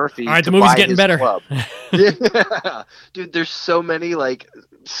to Eddie Murphy. All right, the movie's getting better. Yeah. Dude, there's so many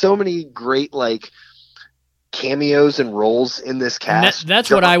great cameos and roles in this cast. That's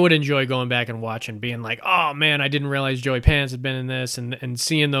what I would enjoy going back and watching, being like, oh man, I didn't realize Joey Pants had been in this, and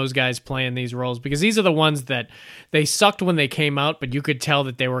seeing those guys playing these roles, because these are the ones that they sucked when they came out, but you could tell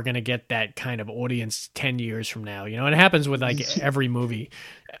that they were going to get that kind of audience 10 years from now. It happens with every movie.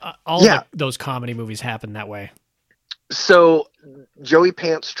 Those comedy movies happen that way. So Joey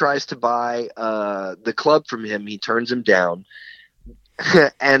Pants tries to buy the club from him. He turns him down.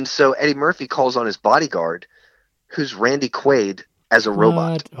 And so Eddie Murphy calls on his bodyguard, who's Randy Quaid as a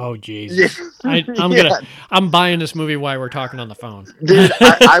robot. Oh, Jesus. I'm buying this movie while we're talking on the phone. Dude,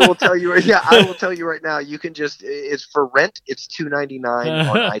 I will tell you. I will tell you right now. You can it's for rent. It's $2.99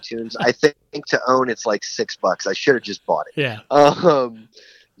 on iTunes. I think to own it's $6. I should have just bought it. Yeah.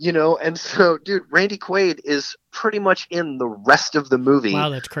 And so, dude, Randy Quaid is pretty much in the rest of the movie. Wow,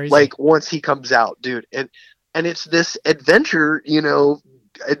 that's crazy. Once he comes out, dude, and it's this adventure,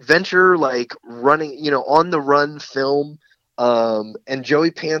 running, on the run film. And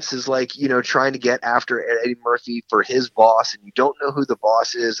Joey Pants is trying to get after Eddie Murphy for his boss, and you don't know who the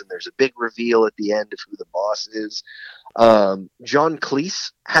boss is, and there's a big reveal at the end of who the boss is. John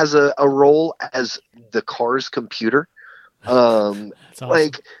Cleese has a role as the car's computer. That's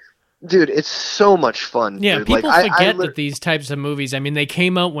awesome. Dude, it's so much fun. Yeah, dude. people forget that these types of movies, they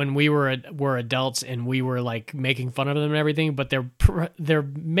came out when we were adults and we were making fun of them and everything, but they're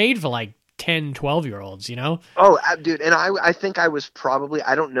made for 10, 12-year-olds, Oh, dude, and I think I was probably,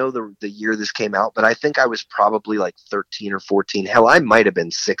 I don't know the year this came out, but I think I was probably 13 or 14. Hell, I might have been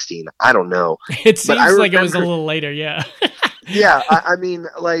 16. I don't know. It seems like it was a little later, yeah. Yeah,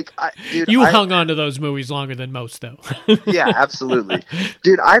 dude, you hung on to those movies longer than most, though. Yeah, absolutely.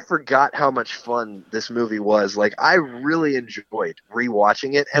 Dude, I forgot how much fun this movie was. I really enjoyed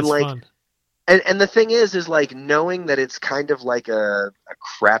rewatching it. And fun. And the thing is knowing that it's kind of a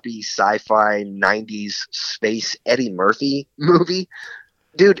crappy sci-fi 90s space Eddie Murphy movie.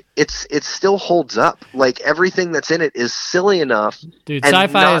 Dude, it still holds up. Everything that's in it is silly enough. Dude,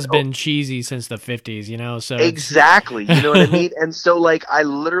 sci-fi has been cheesy since the 50s, so exactly. You know what I mean? And so I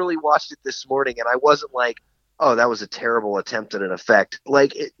literally watched it this morning, and I wasn't oh, that was a terrible attempt at an effect.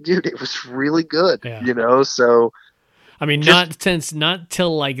 Dude, it was really good. Yeah. So not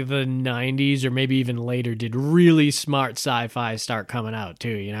till the 90s or maybe even later did really smart sci-fi start coming out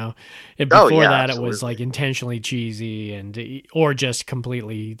too, And before that absolutely. It was intentionally cheesy or just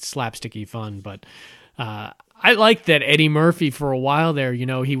completely slapsticky fun. But I like that Eddie Murphy for a while there,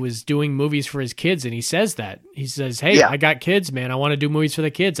 he was doing movies for his kids, and he says that. He says, hey, I got kids, man. I want to do movies for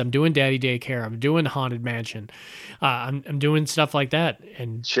the kids. I'm doing Daddy Daycare. I'm doing Haunted Mansion. I'm doing stuff like that.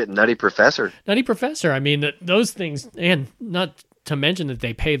 And shit, Nutty Professor. Those things, and not to mention that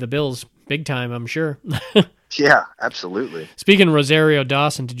they pay the bills big time, I'm sure. Yeah, absolutely. Speaking of Rosario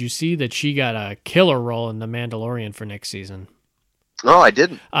Dawson, did you see that she got a killer role in The Mandalorian for next season? No, I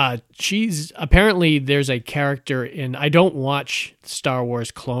didn't. She's apparently there's a character in. I don't watch Star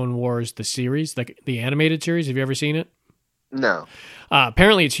Wars Clone Wars the series, the animated series. Have you ever seen it? No.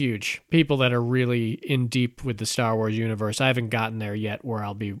 Apparently it's huge. People that are really in deep with the Star Wars universe. I haven't gotten there yet where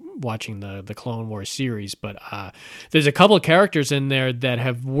I'll be watching the Clone Wars series, but there's a couple of characters in there that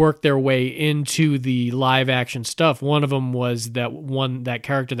have worked their way into the live action stuff. One of them was that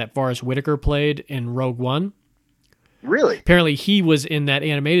character that Forrest Whitaker played in Rogue One. Really? Apparently he was in that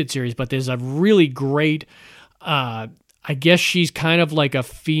animated series, but there's a really great I guess she's kind of like a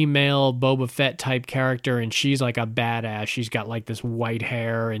female Boba Fett type character, and she's like a badass. She's got like this white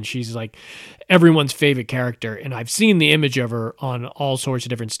hair, and she's like everyone's favorite character. And I've seen the image of her on all sorts of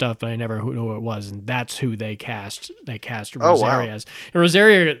different stuff, but I never knew who it was. And that's who they cast. They cast Rosario as. And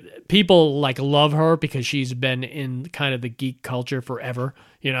Rosario, people like love her because she's been in kind of the geek culture forever.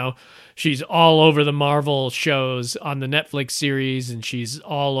 You know, she's all over the Marvel shows on the Netflix series, and she's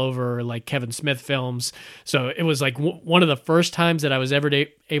all over like Kevin Smith films. So it was like one of the first times that I was ever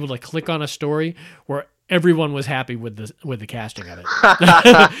able to click on a story where everyone was happy with the casting of it.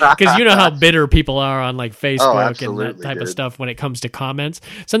 Because you know how bitter people are on like Facebook and that type of stuff when it comes to comments.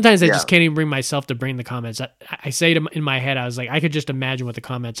 Sometimes I just can't even bring myself to bring the comments. I say to in my head, I was like, I could just imagine what the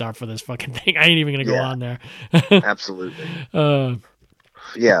comments are for this fucking thing. I ain't even gonna go on there. Absolutely.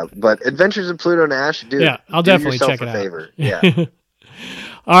 Yeah, but Adventures of Pluto Nash, dude. Yeah, I'll definitely check it out. Favor. Yeah.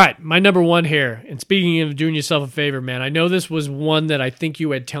 All right, my number one here. And speaking of doing yourself a favor, man, I know this was one that I think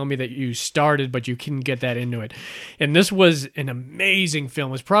you had told me that you started, but you couldn't get that into it. And this was an amazing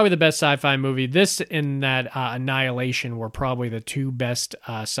film. It was probably the best sci-fi movie. This and that Annihilation were probably the two best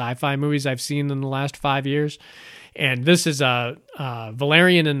sci-fi movies I've seen in the last 5 years. And this is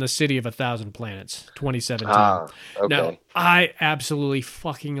Valerian and the City of a Thousand Planets, 2017. Okay. Now, I absolutely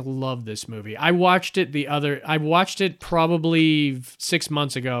fucking love this movie. I watched it probably 6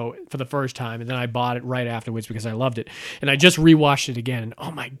 months ago for the first time, and then I bought it right afterwards because I loved it. And I just rewatched it again, and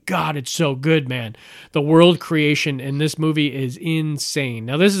oh my God, it's so good, man. The world creation in this movie is insane.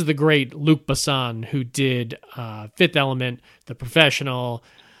 Now, this is the great Luc Besson who did Fifth Element, The Professional,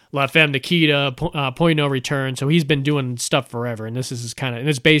 La Femme Nikita, Point No Return. So he's been doing stuff forever, and this is kind of, and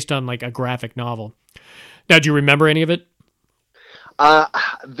it's based on like a graphic novel. Now, do you remember any of it?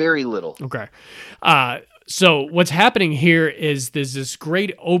 Very little. Okay. So what's happening here is there's this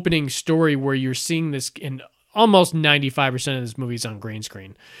great opening story where you're seeing this in almost 95% of this movie is on green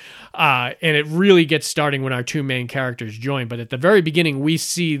screen. And it really gets starting when our two main characters join. But at the very beginning, we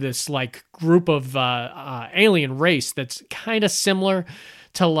see this like group of alien race that's kind of similar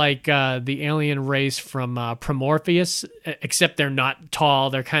to like the alien race from Prometheus, except they're not tall.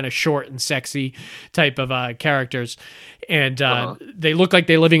 They're kind of short and sexy type of characters. And they look like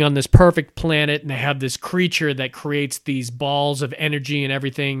they're living on this perfect planet, and they have this creature that creates these balls of energy and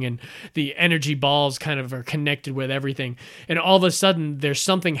everything, and the energy balls kind of are connected with everything. And all of a sudden, there's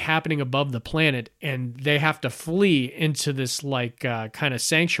something happening above the planet, and they have to flee into this like kind of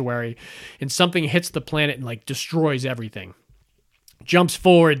sanctuary, and something hits the planet and like destroys everything. Jumps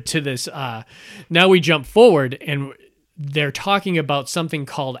forward to this. Now we jump forward, and they're talking about something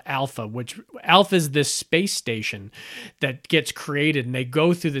called Alpha, which Alpha is this space station that gets created, and they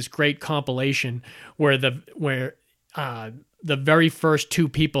go through this great compilation where the very first two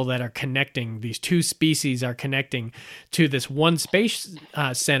people that are connecting, these two species are connecting to this one space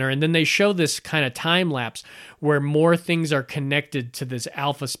center. And then they show this kind of time lapse where more things are connected to this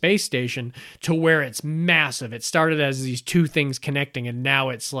Alpha space station to where it's massive. It started as these two things connecting, and now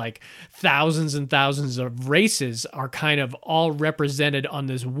it's like thousands and thousands of races are kind of all represented on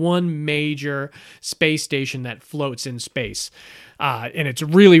this one major space station that floats in space. And it's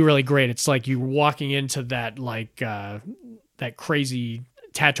really, really great. It's like you're walking into that like that crazy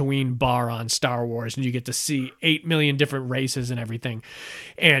Tatooine bar on Star Wars, and you get to see 8 million different races and everything.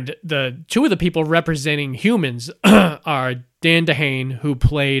 And the two of the people representing humans are Dan DeHaan, who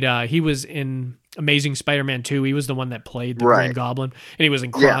played, he was in Amazing Spider-Man 2. He was the one that played the Green Goblin, and he was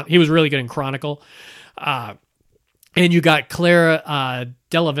in he was really good in Chronicle. And you got Clara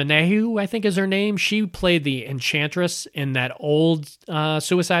Delevingne, I think is her name. She played the Enchantress in that old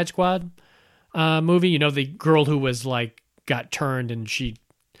Suicide Squad movie. You know, the girl who was like got turned and she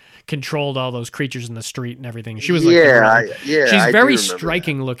controlled all those creatures in the street and everything. She was like, she's very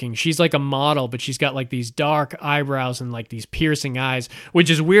striking looking. She's like a model, but she's got like these dark eyebrows and like these piercing eyes, which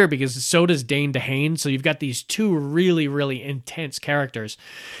is weird because so does Dane DeHaan. So you've got these two really, really intense characters,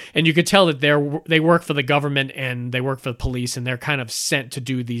 and you could tell that they work for the government and they work for the police, and they're kind of sent to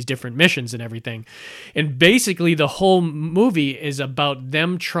do these different missions and everything. And basically the whole movie is about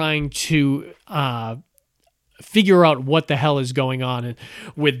them trying to figure out what the hell is going on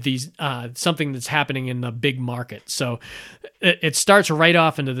with these something that's happening in the big market. So it starts right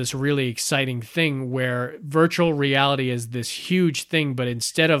off into this really exciting thing where virtual reality is this huge thing, but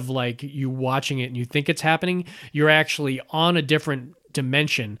instead of like you watching it and you think it's happening, you're actually on a different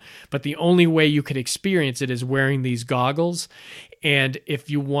dimension, but the only way you could experience it is wearing these goggles. And if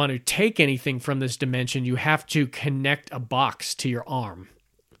you want to take anything from this dimension, you have to connect a box to your arm.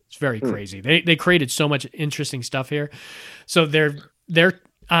 It's very crazy. They created so much interesting stuff here. So they're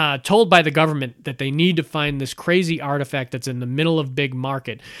told by the government that they need to find this crazy artifact that's in the middle of big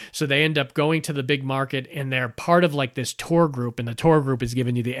market. So they end up going to the big market, and they're part of like this tour group, and the tour group is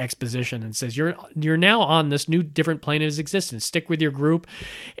giving you the exposition and says you're now on this new different plane of existence. Stick with your group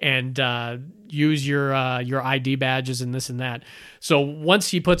and use your ID badges and this and that. So once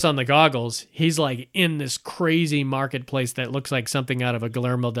he puts on the goggles, he's like in this crazy marketplace that looks like something out of a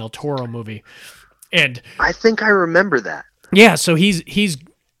Guillermo del Toro movie. And I think I remember that. Yeah, so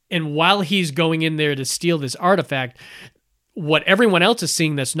and while he's going in there to steal this artifact, what everyone else is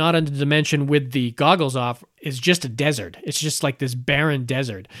seeing that's not in the dimension with the goggles off is just a desert. It's just like this barren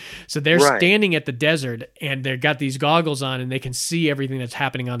desert. So they're standing at the desert, and they've got these goggles on, and they can see everything that's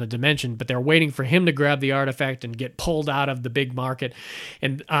happening on the dimension, but they're waiting for him to grab the artifact and get pulled out of the big market.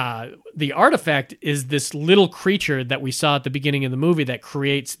 And the artifact is this little creature that we saw at the beginning of the movie that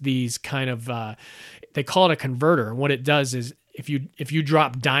creates these kind of, they call it a converter. And what it does is, if you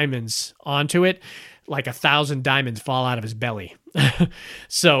drop diamonds onto it, like 1,000 diamonds fall out of his belly.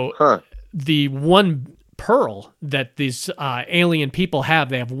 So the one pearl that these alien people have,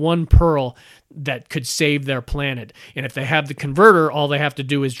 they have one pearl that could save their planet. And if they have the converter, all they have to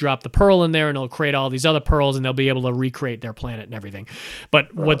do is drop the pearl in there, and it'll create all these other pearls, and they'll be able to recreate their planet and everything.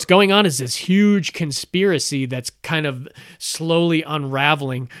 But what's going on is this huge conspiracy that's kind of slowly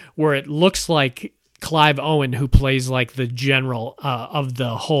unraveling, where it looks like Clive Owen, who plays like the general of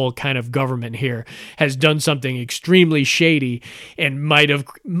the whole kind of government here, has done something extremely shady and might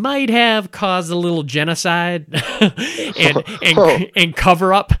have caused a little genocide and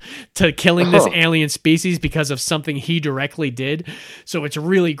cover up to killing this alien species because of something he directly did. So it's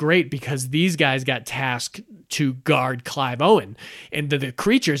really great because these guys got tasked to guard Clive Owen, and the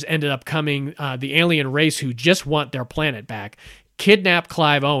creatures ended up coming, the alien race who just want their planet back, kidnap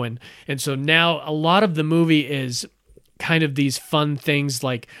Clive Owen. And so now a lot of the movie is kind of these fun things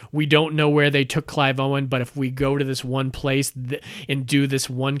like, we don't know where they took Clive Owen, but if we go to this one place and do this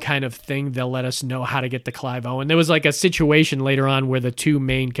one kind of thing, they'll let us know how to get to Clive Owen. There was like a situation later on where the two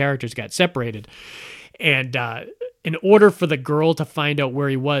main characters got separated. And in order for the girl to find out where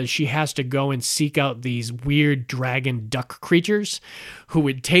he was, she has to go and seek out these weird dragon duck creatures who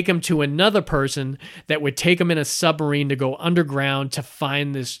would take him to another person that would take him in a submarine to go underground to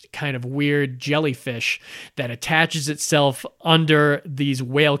find this kind of weird jellyfish that attaches itself under these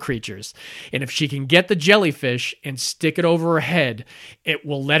whale creatures. And if she can get the jellyfish and stick it over her head, it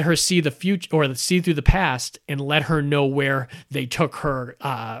will let her see the future, or see through the past, and let her know where they took her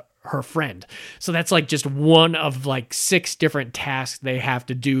friend. So that's like just one of like 6 different tasks they have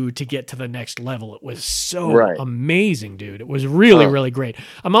to do to get to the next level. It was so amazing, dude. It was really, really great.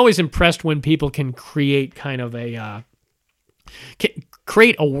 I'm always impressed when people can create kind of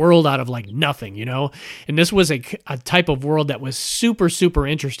create a world out of like nothing, you know? And this was a type of world that was super, super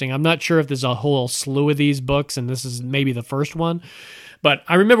interesting. I'm not sure if there's a whole slew of these books, and this is maybe the first one, but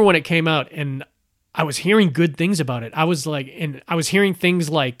I remember when it came out, and I was hearing good things about it. I was hearing things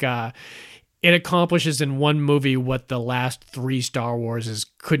like it accomplishes in one movie what the last 3 Star Warses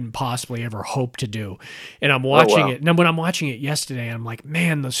couldn't possibly ever hope to do. And I'm watching it. And when I'm watching it yesterday, I'm like,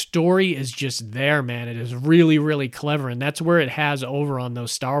 man, the story is just there, man. It is really, really clever. And that's where it has over on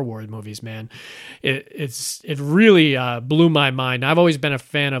those Star Wars movies, man. It really blew my mind. I've always been a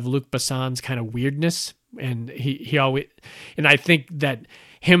fan of Luc Besson's kind of weirdness. And he always, and I think that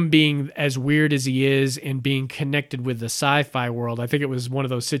him being as weird as he is and being connected with the sci-fi world, I think it was one of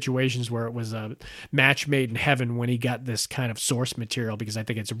those situations where it was a match made in heaven when he got this kind of source material, because I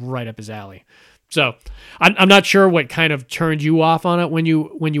think it's right up his alley. So I'm not sure what kind of turned you off on it when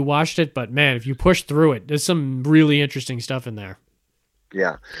you watched it, but man, if you push through it, there's some really interesting stuff in there.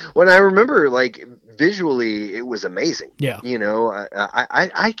 Yeah. When I remember, like, visually, it was amazing. Yeah. You know,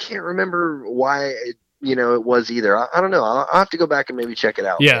 I can't remember why it was either. I don't know. I'll have to go back and maybe check it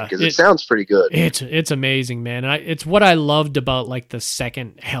out. Yeah, because it sounds pretty good. It's amazing, man. It's what I loved about like the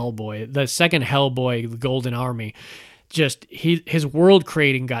second Hellboy, the Golden Army. Just his world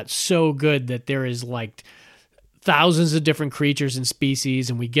creating got so good that there is like thousands of different creatures and species,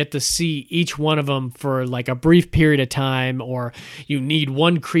 and we get to see each one of them for like a brief period of time, or you need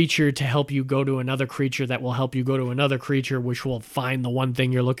one creature to help you go to another creature that will help you go to another creature, which will find the one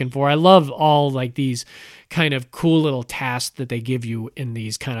thing you're looking for. I love all like these kind of cool little tasks that they give you in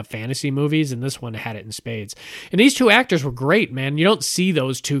these kind of fantasy movies, and this one had it in spades. And these two actors were great, man. You don't see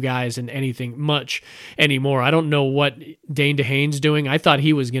those two guys in anything much anymore. I don't know what Dane DeHaan's doing. I thought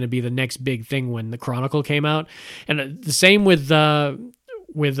he was going to be the next big thing when The Chronicle came out. And the same with Clara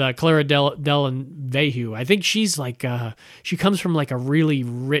Delevingne. I think she's like she comes from like a really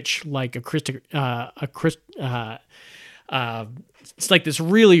rich, like it's like this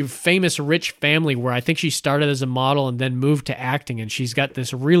really famous rich family where I think she started as a model and then moved to acting, and she's got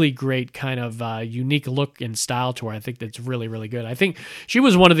this really great kind of unique look and style to her. I think that's really, really good. I think she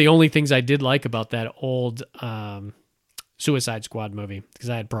was one of the only things I did like about that old Suicide Squad movie, because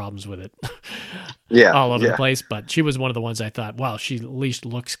I had problems with it all over the place, but she was one of the ones I thought, wow, she at least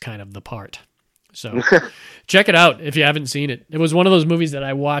looks kind of the part. So check it out if you haven't seen it. It was one of those movies that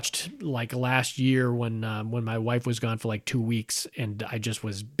I watched like last year when my wife was gone for like 2 weeks, and I just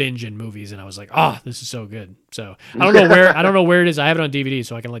was binging movies, and I was like, oh, this is so good. So I don't know where it is. I have it on DVD,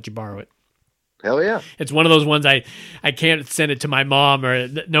 so I can let you borrow it. Hell yeah. It's one of those ones I can't send it to my mom, or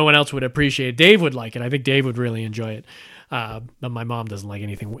no one else would appreciate it. Dave would like it. I think Dave would really enjoy it. But my mom doesn't like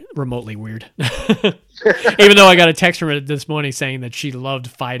anything remotely weird. Even though I got a text from her this morning saying that she loved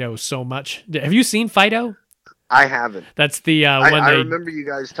Fido so much. Have you seen Fido? I haven't. That's the one I remember you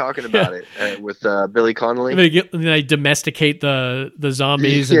guys talking about it with Billy Connolly. They domesticate the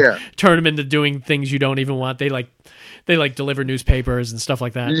zombies and turn them into doing things you don't even want. They deliver newspapers and stuff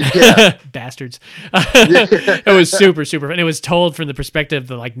like that. Yeah. Bastards. It was super, super fun. And it was told from the perspective of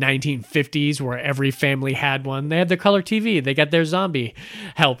the like 1950s, where every family had one. They had their color TV. They got their zombie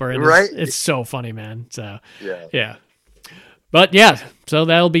helper. And it's so funny, man. So yeah. But yeah, so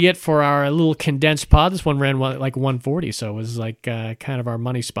that'll be it for our little condensed pod. This one ran like 140, so it was like kind of our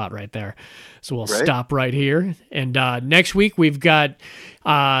money spot right there. So we'll stop right here. And next week we've got,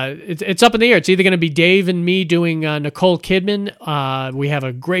 it's up in the air. It's either going to be Dave and me doing Nicole Kidman. We have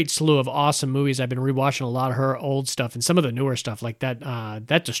a great slew of awesome movies. I've been rewatching a lot of her old stuff and some of the newer stuff, like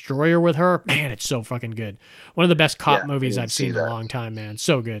that Destroyer with her. Man, it's so fucking good. One of the best cop movies I've seen in a long time, man.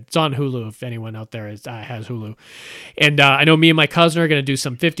 So good. It's on Hulu if anyone out there has Hulu. And I know me and my cousin are going to do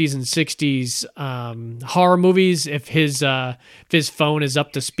some 50s and 60s horror movies if his phone is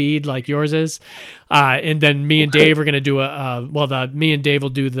up to speed like yours is. And then me and Dave are going to do me and Dave will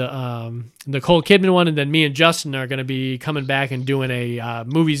do the Nicole Kidman one, and then me and Justin are going to be coming back and doing a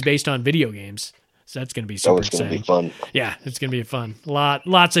movies based on video games. So that's going to be super exciting. It's going to be fun. Yeah, it's going to be fun.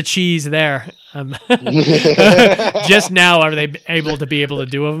 Lots of cheese there. Just now are they able to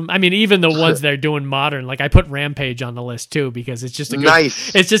do them? I mean, even the ones they're doing modern, like I put Rampage on the list too, because it's just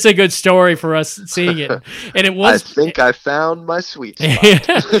it's just a good story for us seeing it. And it was. I think I found my sweet spot.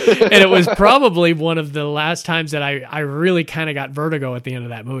 And it was probably one of the last times that I really kind of got vertigo at the end of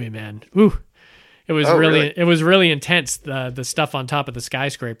that movie, man. Woo. It was it was really intense. The stuff on top of the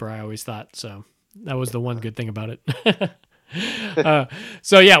skyscraper, I always thought so. That was the one good thing about it.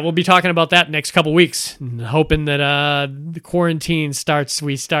 So yeah, we'll be talking about that next couple weeks, and hoping that the quarantine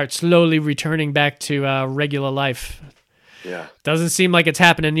we start slowly returning back to regular life. Yeah, doesn't seem like it's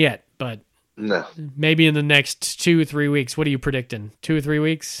happening yet, but no, maybe in the next 2 or 3 weeks. What are you predicting? 2 or 3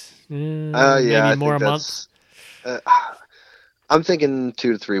 weeks? Maybe more a month. I'm thinking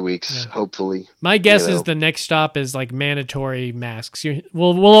 2 to 3 weeks, hopefully. My guess is the next stop is like mandatory masks.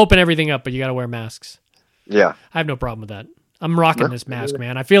 We'll open everything up, but you got to wear masks. Yeah, I have no problem with that. I'm rocking this mask,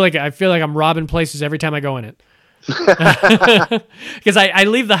 man. I feel like I'm robbing places every time I go in it. Because I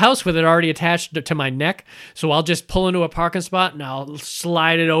leave the house with it already attached to my neck, so I'll just pull into a parking spot and I'll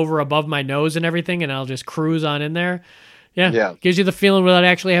slide it over above my nose and everything, and I'll just cruise on in there. Yeah. Gives you the feeling without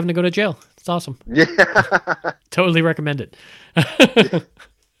actually having to go to jail. It's awesome. Yeah. Totally recommend it.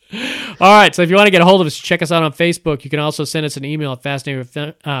 All right, so if you want to get a hold of us, check us out on Facebook. You can also send us an email at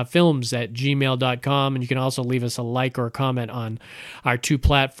fascinatingfilms@gmail.com, and you can also leave us a like or a comment on our 2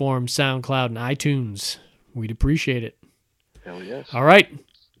 platforms, SoundCloud and iTunes. We'd appreciate it. Hell yes. All right,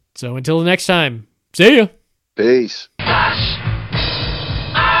 so until the next time, see ya. Peace.